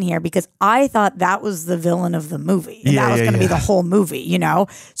going to happen here? Because I thought that was the villain of the movie. And that was going to be the whole movie,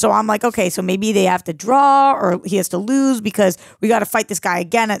 So I'm like, okay, so maybe they have to draw, or he has to lose because we got to fight this guy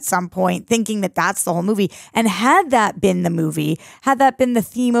again at some point, thinking that that's the whole movie. And had that been the movie, had that been the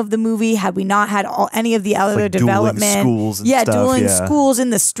theme of the movie, had we not had any of the other development, schools and stuff, dueling schools in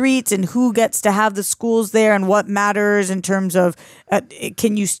the streets, and who gets to have the schools there, and what matters in terms of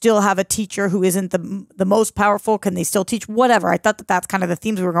can you still have a teacher who isn't the most powerful? Can they still teach? Whatever. I thought that that's kind of the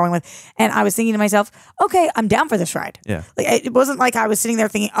themes we were going with. And I was thinking to myself, okay, I'm down for this ride. Yeah. Like, it wasn't like I was sitting there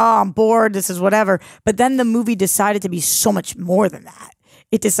thinking, oh, I'm bored, this is whatever. But then the movie decided to be so much more than that.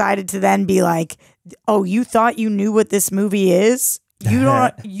 It decided to then be like, oh, you thought you knew what this movie is? You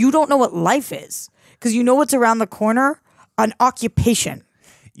don't know what life is. Because you know what's around the corner? An occupation.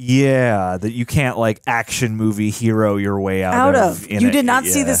 Yeah, that you can't like action movie hero your way out of. You did not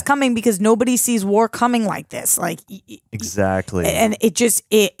see this coming, because nobody sees war coming like this. Like, exactly. And it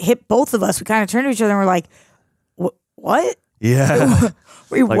hit both of us. We kind of turned to each other and we're like, what? Yeah.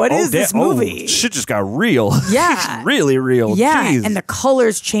 Wait, like, what is this movie? Shit just got real. Yeah. It's really real. Yeah. Jeez. And the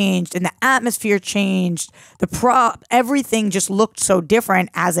colors changed and the atmosphere changed. The prop, everything just looked so different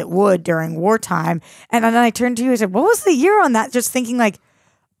as it would during wartime. And then I turned to you and said, what was the year on that? Just thinking like,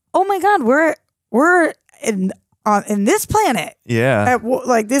 oh my God, we're in this planet. Yeah.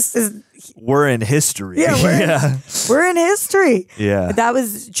 Like, this is... We're in history. Yeah, we're in history. Yeah. That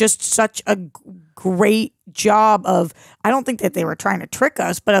was just such a great job of, I don't think that they were trying to trick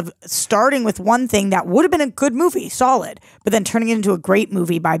us, but of starting with one thing that would have been a good movie, solid, but then turning it into a great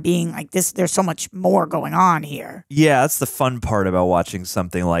movie by being like this, there's so much more going on here. Yeah, that's the fun part about watching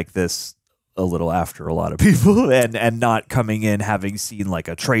something like this a little after a lot of people and not coming in having seen like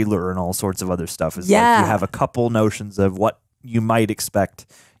a trailer and all sorts of other stuff. Is like you have a couple notions of what you might expect.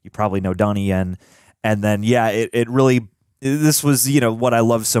 You probably know Donnie Yen. And then, it really, this was, what I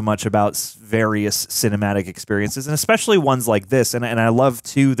love so much about various cinematic experiences, and especially ones like this. And I love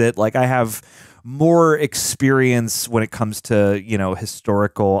too that like I have more experience when it comes to,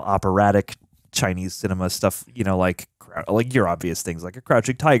 historical operatic Chinese cinema stuff, like your obvious things like A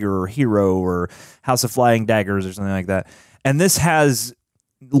Crouching Tiger or Hero or House of Flying Daggers or something like that. And this has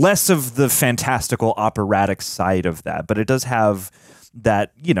less of the fantastical operatic side of that, but it does have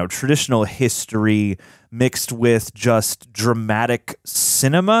that, traditional history mixed with just dramatic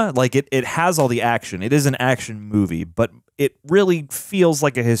cinema. Like it has all the action. It is an action movie, but it really feels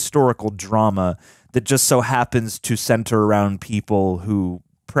like a historical drama that just so happens to center around people who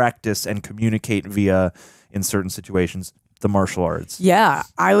practice and communicate via, in certain situations, the martial arts. Yeah,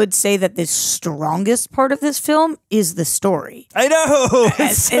 I would say that the strongest part of this film is the story. I know.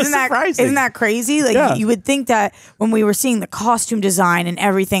 It's so surprising. Isn't that crazy? Like you would think that when we were seeing the costume design and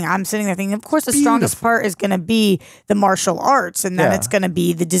everything, I'm sitting there thinking, of course, the strongest part is going to be the martial arts, and then it's going to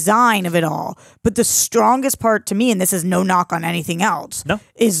be the design of it all. But the strongest part to me, and this is no knock on anything else,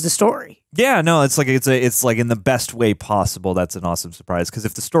 is the story. Yeah, no, it's like in the best way possible. That's an awesome surprise, because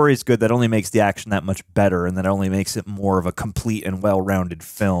if the story is good, that only makes the action that much better, and that only makes it more of a complete and well-rounded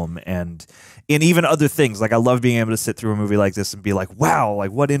film. And in even other things, like I love being able to sit through a movie like this and be like, wow,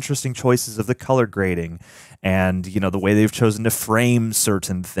 like what interesting choices of the color grading, and you know the way they've chosen to frame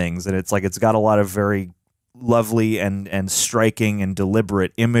certain things, and it's like it's got a lot of very lovely and striking and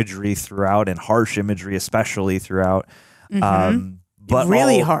deliberate imagery throughout, and harsh imagery especially throughout. But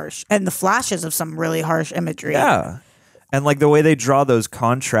really harsh, and the flashes of some really harsh imagery. Yeah, and like the way they draw those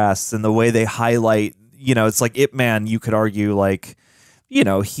contrasts and the way they highlight, you know, it's like Ip Man. You could argue, like, you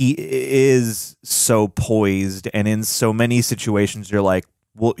know, he is so poised, and in so many situations, you're like,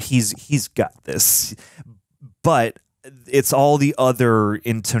 well, he's got this, but it's all the other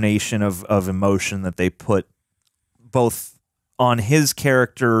intonation of emotion that they put both on his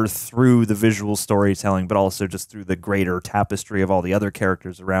character through the visual storytelling, but also just through the greater tapestry of all the other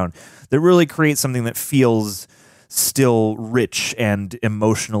characters around, that really creates something that feels still rich and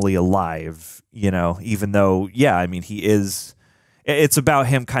emotionally alive, you know, even though, yeah, I mean, it's about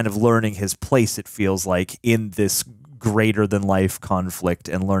him kind of learning his place, it feels like, in this greater than life conflict,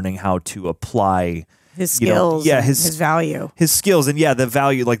 and learning how to apply his skills, his value, his skills, and the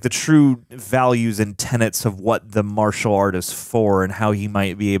value, like the true values and tenets of what the martial art is for, and how he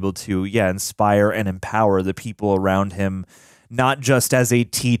might be able to, inspire and empower the people around him, not just as a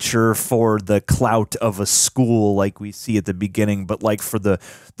teacher for the clout of a school like we see at the beginning, but like for the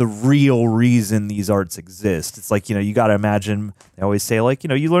real reason these arts exist. It's like, you know, you got to imagine, they always say, like, you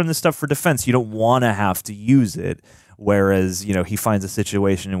know, you learn this stuff for defense. You don't want to have to use it. Whereas, you know, he finds a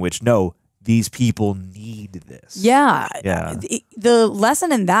situation in which, no, these people need this. Yeah. The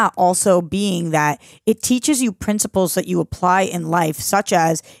lesson in that also being that it teaches you principles that you apply in life, such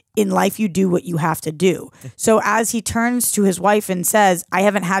as in life you do what you have to do. So as he turns to his wife and says, I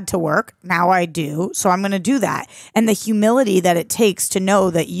haven't had to work, now I do, so I'm going to do that. And the humility that it takes to know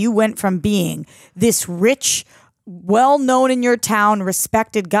that you went from being this rich, well-known in your town,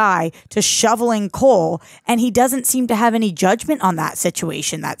 respected guy to shoveling coal, and he doesn't seem to have any judgment on that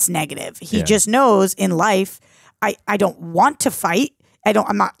situation that's negative. He just knows in life, I don't want to fight.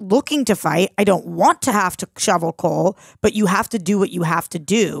 I'm not looking to fight. I don't want to have to shovel coal, but you have to do what you have to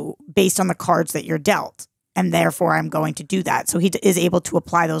do based on the cards that you're dealt. And therefore, I'm going to do that. So he is able to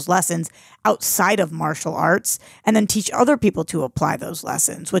apply those lessons outside of martial arts and then teach other people to apply those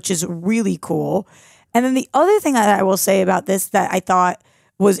lessons, which is really cool. And then the other thing that I will say about this that I thought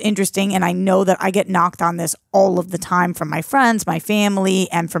was interesting, and I know that I get knocked on this all of the time from my friends, my family,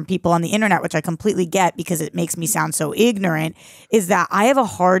 and from people on the internet, which I completely get because it makes me sound so ignorant, is that I have a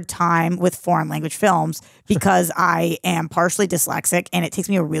hard time with foreign language films because I am partially dyslexic and it takes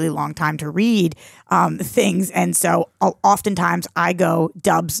me a really long time to read things. And so oftentimes I go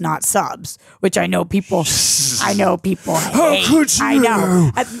dubs, not subs, which I know people hate. How could you? I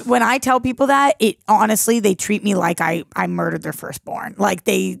know. When I tell people that, it honestly, they treat me like I murdered their firstborn. Like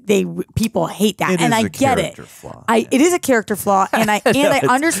people hate that. And I get it. Flaw. It is a character flaw, and I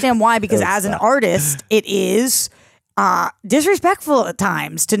understand why, because as an artist, it is disrespectful at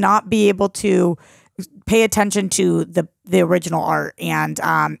times to not be able to pay attention to the original art. And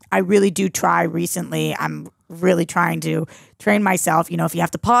I really do try recently. I'm really trying to train myself. You know, if you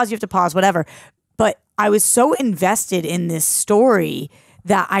have to pause, whatever. But I was so invested in this story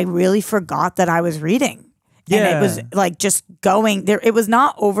that I really forgot that I was reading. And it was like just going there. It was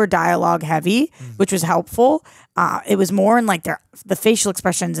not over dialogue heavy, which was helpful. It was more in like the facial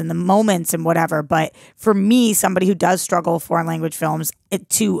expressions and the moments and whatever. But for me, somebody who does struggle with foreign language films,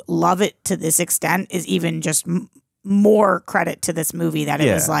 to love it to this extent is even just more credit to this movie, that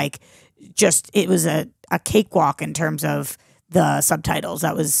it was like it was a cakewalk in terms of the subtitles.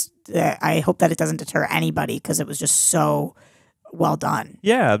 I hope that it doesn't deter anybody because it was just so well done.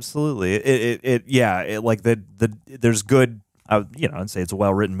 Yeah, absolutely. There's good, I'd say it's a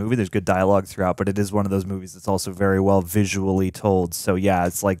well-written movie. There's good dialogue throughout, but it is one of those movies that's also very well visually told. So yeah,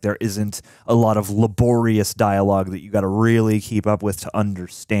 it's like there isn't a lot of laborious dialogue that you got to really keep up with to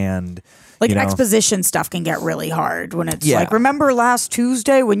understand. Like exposition stuff can get really hard when it's like, remember last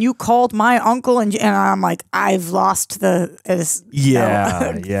Tuesday when you called my uncle and I'm like, I've lost the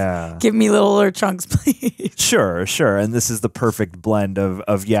give me littler chunks, please. Sure. And this is the perfect blend of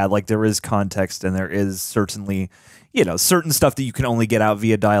like there is context and there is certainly, certain stuff that you can only get out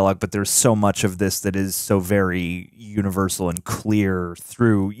via dialogue, but there's so much of this that is so very universal and clear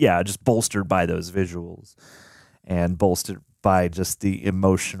through, just bolstered by those visuals and bolstered by just the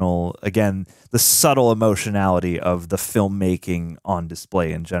emotional, again, the subtle emotionality of the filmmaking on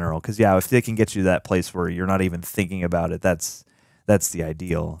display in general. Because if they can get you to that place where you're not even thinking about it, that's the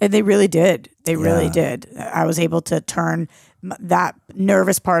ideal. And they really did. They really did. I was able to turn that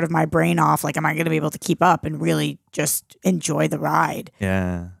nervous part of my brain off. Like, am I going to be able to keep up and really just enjoy the ride?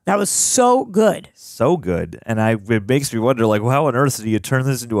 Yeah. That was so good. So good. And it makes me wonder, like, well, how on earth do you turn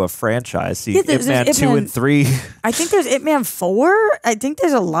this into a franchise? See, Ip Man 2 and 3. I think there's Ip Man 4. I think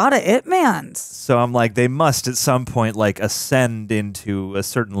there's a lot of Ip Mans. So I'm like, they must at some point, like, ascend into a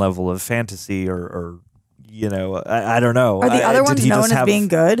certain level of fantasy or I don't know. Are the other ones known as being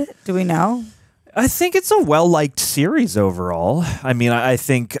good? Do we know? I think it's a well-liked series overall. I mean, I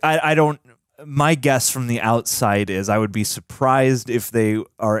think I don't. My guess from the outside is I would be surprised if they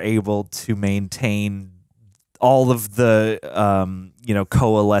are able to maintain all of the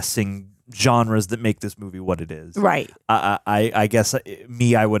coalescing genres that make this movie what it is. Right. I guess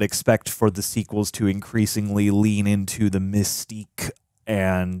I would expect for the sequels to increasingly lean into the mystique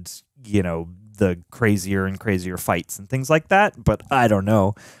and the crazier and crazier fights and things like that, but I don't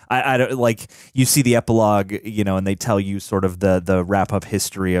know. I don't, like, you see the epilogue, and they tell you sort of the wrap up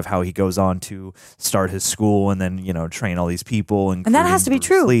history of how he goes on to start his school and then train all these people, and that has to be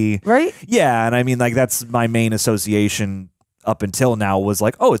true, right? Yeah, and I mean, like, that's my main association up until now was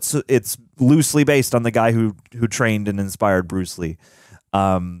like, oh, it's loosely based on the guy who trained and inspired Bruce Lee.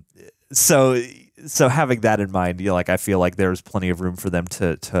 So having that in mind, I feel like there's plenty of room for them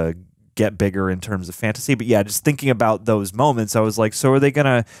to get bigger in terms of fantasy. But yeah, just thinking about those moments, I was like, so are they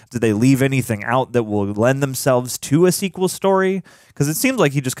did they leave anything out that will lend themselves to a sequel story? Because it seems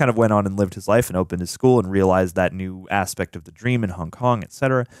like he just kind of went on and lived his life and opened his school and realized that new aspect of the dream in Hong Kong,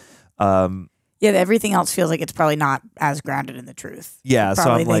 etc. Yeah, everything else feels like it's probably not as grounded in the truth. Yeah,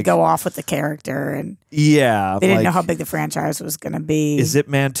 probably so they go off with the character and they didn't know how big the franchise was going to be. Is Ip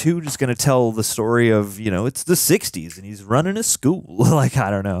Man 2 just going to tell the story of, it's the 60s and he's running a school? Like,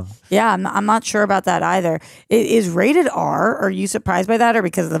 I don't know. Yeah, I'm not sure about that either. It is rated R. Are you surprised by that, or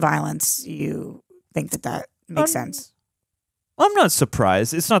because of the violence you think that makes sense? I'm not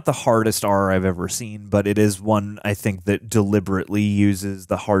surprised. It's not the hardest R I've ever seen, but it is one, I think, that deliberately uses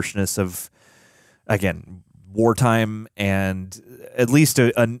the harshness of, again, wartime, and at least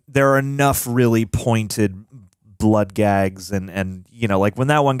there are enough really pointed blood gags and like when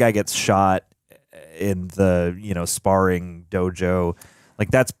that one guy gets shot in the sparring dojo,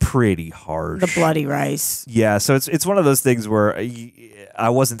 like, that's pretty harsh. The bloody rice. Yeah, so it's one of those things where I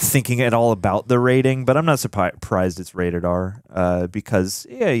wasn't thinking at all about the rating, but I'm not surprised it's rated R because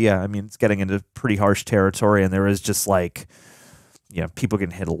I mean, it's getting into pretty harsh territory, and there is just like, people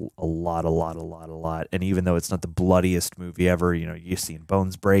can hit a lot. And even though it's not the bloodiest movie ever, you're seeing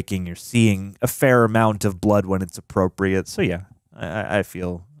bones breaking, you're seeing a fair amount of blood when it's appropriate. So yeah, I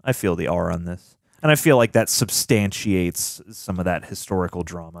feel the R on this. And I feel like that substantiates some of that historical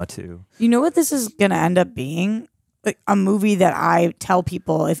drama too. You know what this is going to end up being? Like a movie that I tell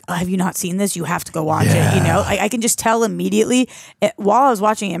people, have you not seen this? You have to go watch it. I can just tell immediately. While I was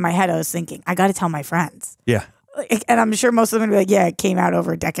watching it in my head, I was thinking, I got to tell my friends. Yeah. And I'm sure most of them would be like, yeah, it came out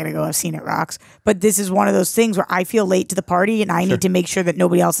over a decade ago. I've seen it, rocks. But this is one of those things where I feel late to the party and I need to make sure that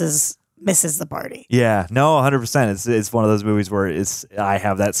nobody else misses the party. Yeah, no, 100%. It's one of those movies where I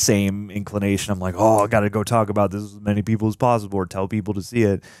have that same inclination. I'm like, oh, I got to go talk about this with as many people as possible or tell people to see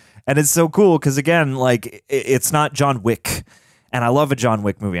it. And it's so cool because, again, like, it's not John Wick. And I love a John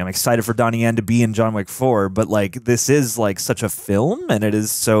Wick movie. I'm excited for Donnie Yen to be in John Wick 4. But, like, this is, like, such a film. And it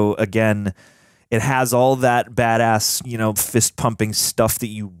is so, again, it has all that badass, fist pumping stuff that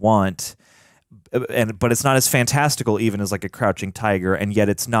you want, but it's not as fantastical even as like a Crouching Tiger, and yet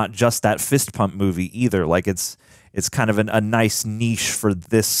it's not just that fist pump movie either. Like it's kind of a nice niche for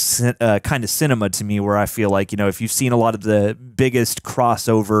this kind of cinema to me, where I feel like if you've seen a lot of the biggest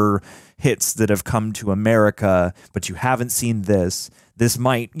crossover hits that have come to America, but you haven't seen this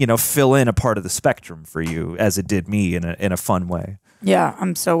might fill in a part of the spectrum for you, as it did me in a fun way. Yeah,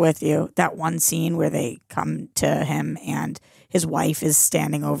 I'm so with you. That one scene where they come to him and his wife is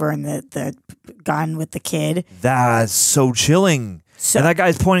standing over in the gun with the kid. That's so chilling. And that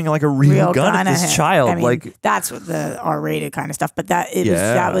guy's pointing like a real gun at this child. I mean, like that's what the R-rated kind of stuff. But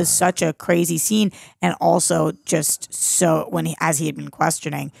that was such a crazy scene, and also just so as he had been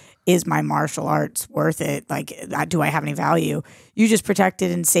questioning, is my martial arts worth it? Like, do I have any value? You just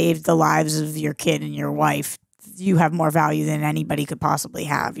protected and saved the lives of your kid and your wife. You have more value than anybody could possibly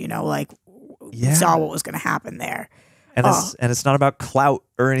have. You know, like we saw what was going to happen there. And it's not about clout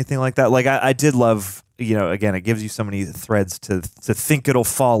or anything like that. Like I did love, you know, again, it gives you so many threads to think it'll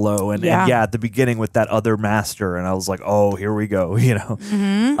follow. And at the beginning with that other master, and I was like, oh, here we go, you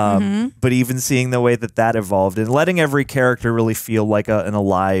know. But even seeing the way that evolved and letting every character really feel like an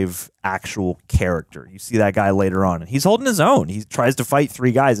alive, actual character. You see that guy later on, and he's holding his own. He tries to fight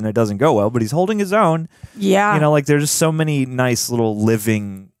 3 guys, and it doesn't go well, but he's holding his own. Yeah. You know, like there's just so many nice little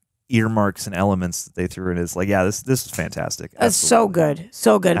living earmarks and elements that they threw in. It's like, yeah, this is fantastic. That's so good,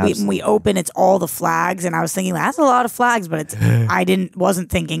 so good. When we open, it's all the flags, and I was thinking that's a lot of flags, but it's wasn't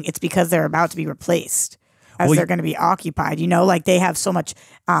thinking it's because they're about to be replaced as they're going to be occupied. You know, like they have so much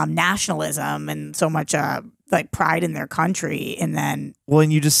nationalism and so much like pride in their country, and then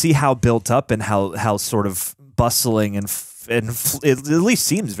and you just see how built up and how sort of bustling and it at least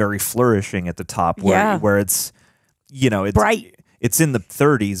seems very flourishing at the top, where it's, you know, it's bright. It's in the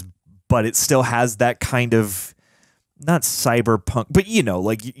 30s. But it still has that kind of, not cyberpunk, but you know,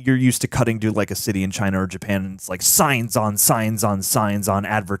 like you're used to cutting to like a city in China or Japan, and it's like signs on signs on signs on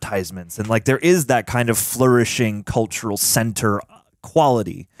advertisements, and like there is that kind of flourishing cultural center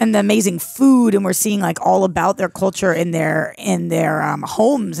quality and the amazing food, and we're seeing like all about their culture in their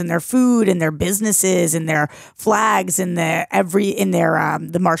homes and their food and their businesses and their flags and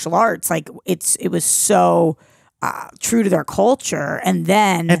the martial arts. Like it was so true to their culture, and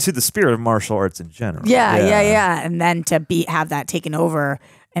to the spirit of martial arts in general. Yeah. And then to have that taken over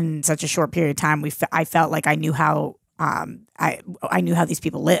in such a short period of time, I felt like I knew how I knew how these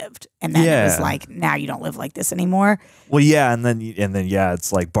people lived, and then it was like, now you don't live like this anymore. Well, yeah, and then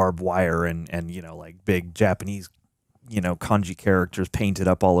it's like barbed wire and you know, like big Japanese, you know, kanji characters painted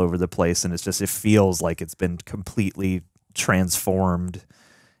up all over the place, and it feels like it's been completely transformed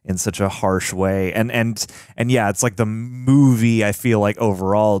in such a harsh way, and yeah, it's like the movie, I feel like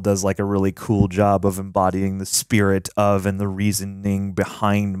overall does like a really cool job of embodying the spirit of and the reasoning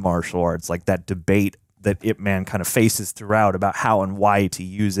behind martial arts, like that debate that Ip Man kind of faces throughout about how and why to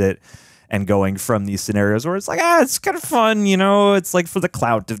use it, and going from these scenarios where it's like, it's kind of fun, you know, it's like for the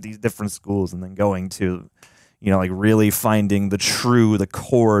clout of these different schools, and then going to, you know, like really finding the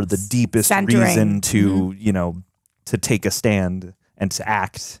core, the deepest reason to, you know, to take a stand and to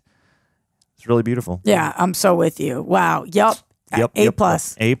act. It's really beautiful. Yeah, I'm so with you. Wow. Yep. A+.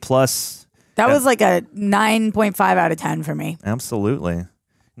 A+. That was like a 9.5 out of 10 for me. Absolutely.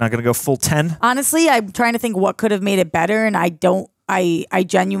 Not going to go full 10? Honestly, I'm trying to think what could have made it better, and I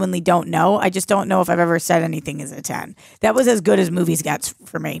genuinely don't know. I just don't know if I've ever said anything is a 10. That was as good as movies gets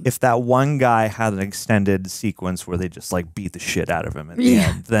for me. If that one guy had an extended sequence where they just like beat the shit out of him at the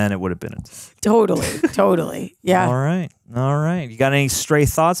end, then it would have been a 10. Totally. Yeah. All right. You got any stray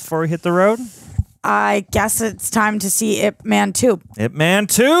thoughts before we hit the road? I guess it's time to see Ip Man 2. Ip Man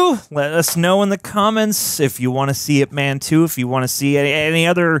 2? Let us know in the comments if you want to see Ip Man 2, if you want to see any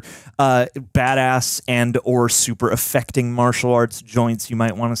other badass and or super affecting martial arts joints you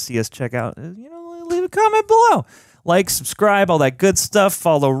might want to see us check out. You know, leave a comment below. Like, subscribe, all that good stuff.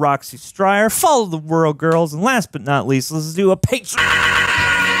 Follow Roxy Striar. Follow the World Girls. And last but not least, let's do a Patron.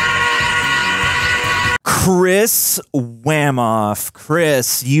 Chris Whamoff.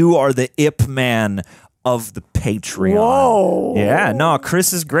 Chris, you are the Ip Man of the Patreon. Whoa. Yeah, no,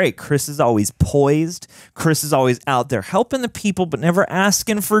 Chris is great. Chris is always poised. Chris is always out there helping the people, but never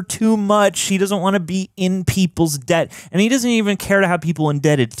asking for too much. He doesn't want to be in people's debt, and he doesn't even care to have people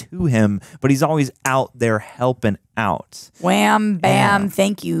indebted to him, but he's always out there helping out. Wham, bam,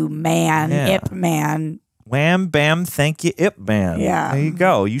 thank you, man. Ip Man. Wham, bam, thank you, Ip Man. Yeah. There you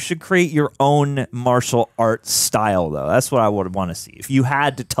go. You should create your own martial arts style, though. That's what I would want to see. If you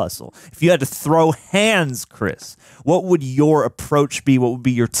had to tussle, if you had to throw hands, Chris, what would your approach be? What would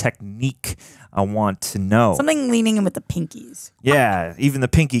be your technique? I want to know. Something leaning in with the pinkies. Yeah, even the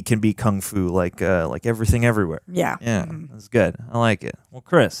pinky can be kung fu, like everything everywhere. Yeah. Yeah, that's good. I like it. Well,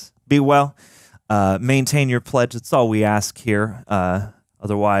 Chris, be well. Maintain your pledge. That's all we ask here.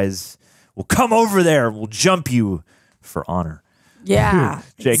 Otherwise, we'll come over there. We'll jump you for honor. Yeah,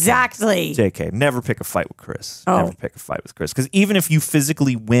 exactly. JK, never pick a fight with Chris. Oh. Never pick a fight with Chris. Because even if you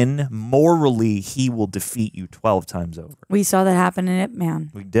physically win, morally, he will defeat you 12 times over. We saw that happen in Ip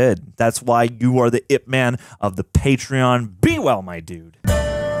Man. We did. That's why you are the Ip Man of the Patreon. Be well, my dude.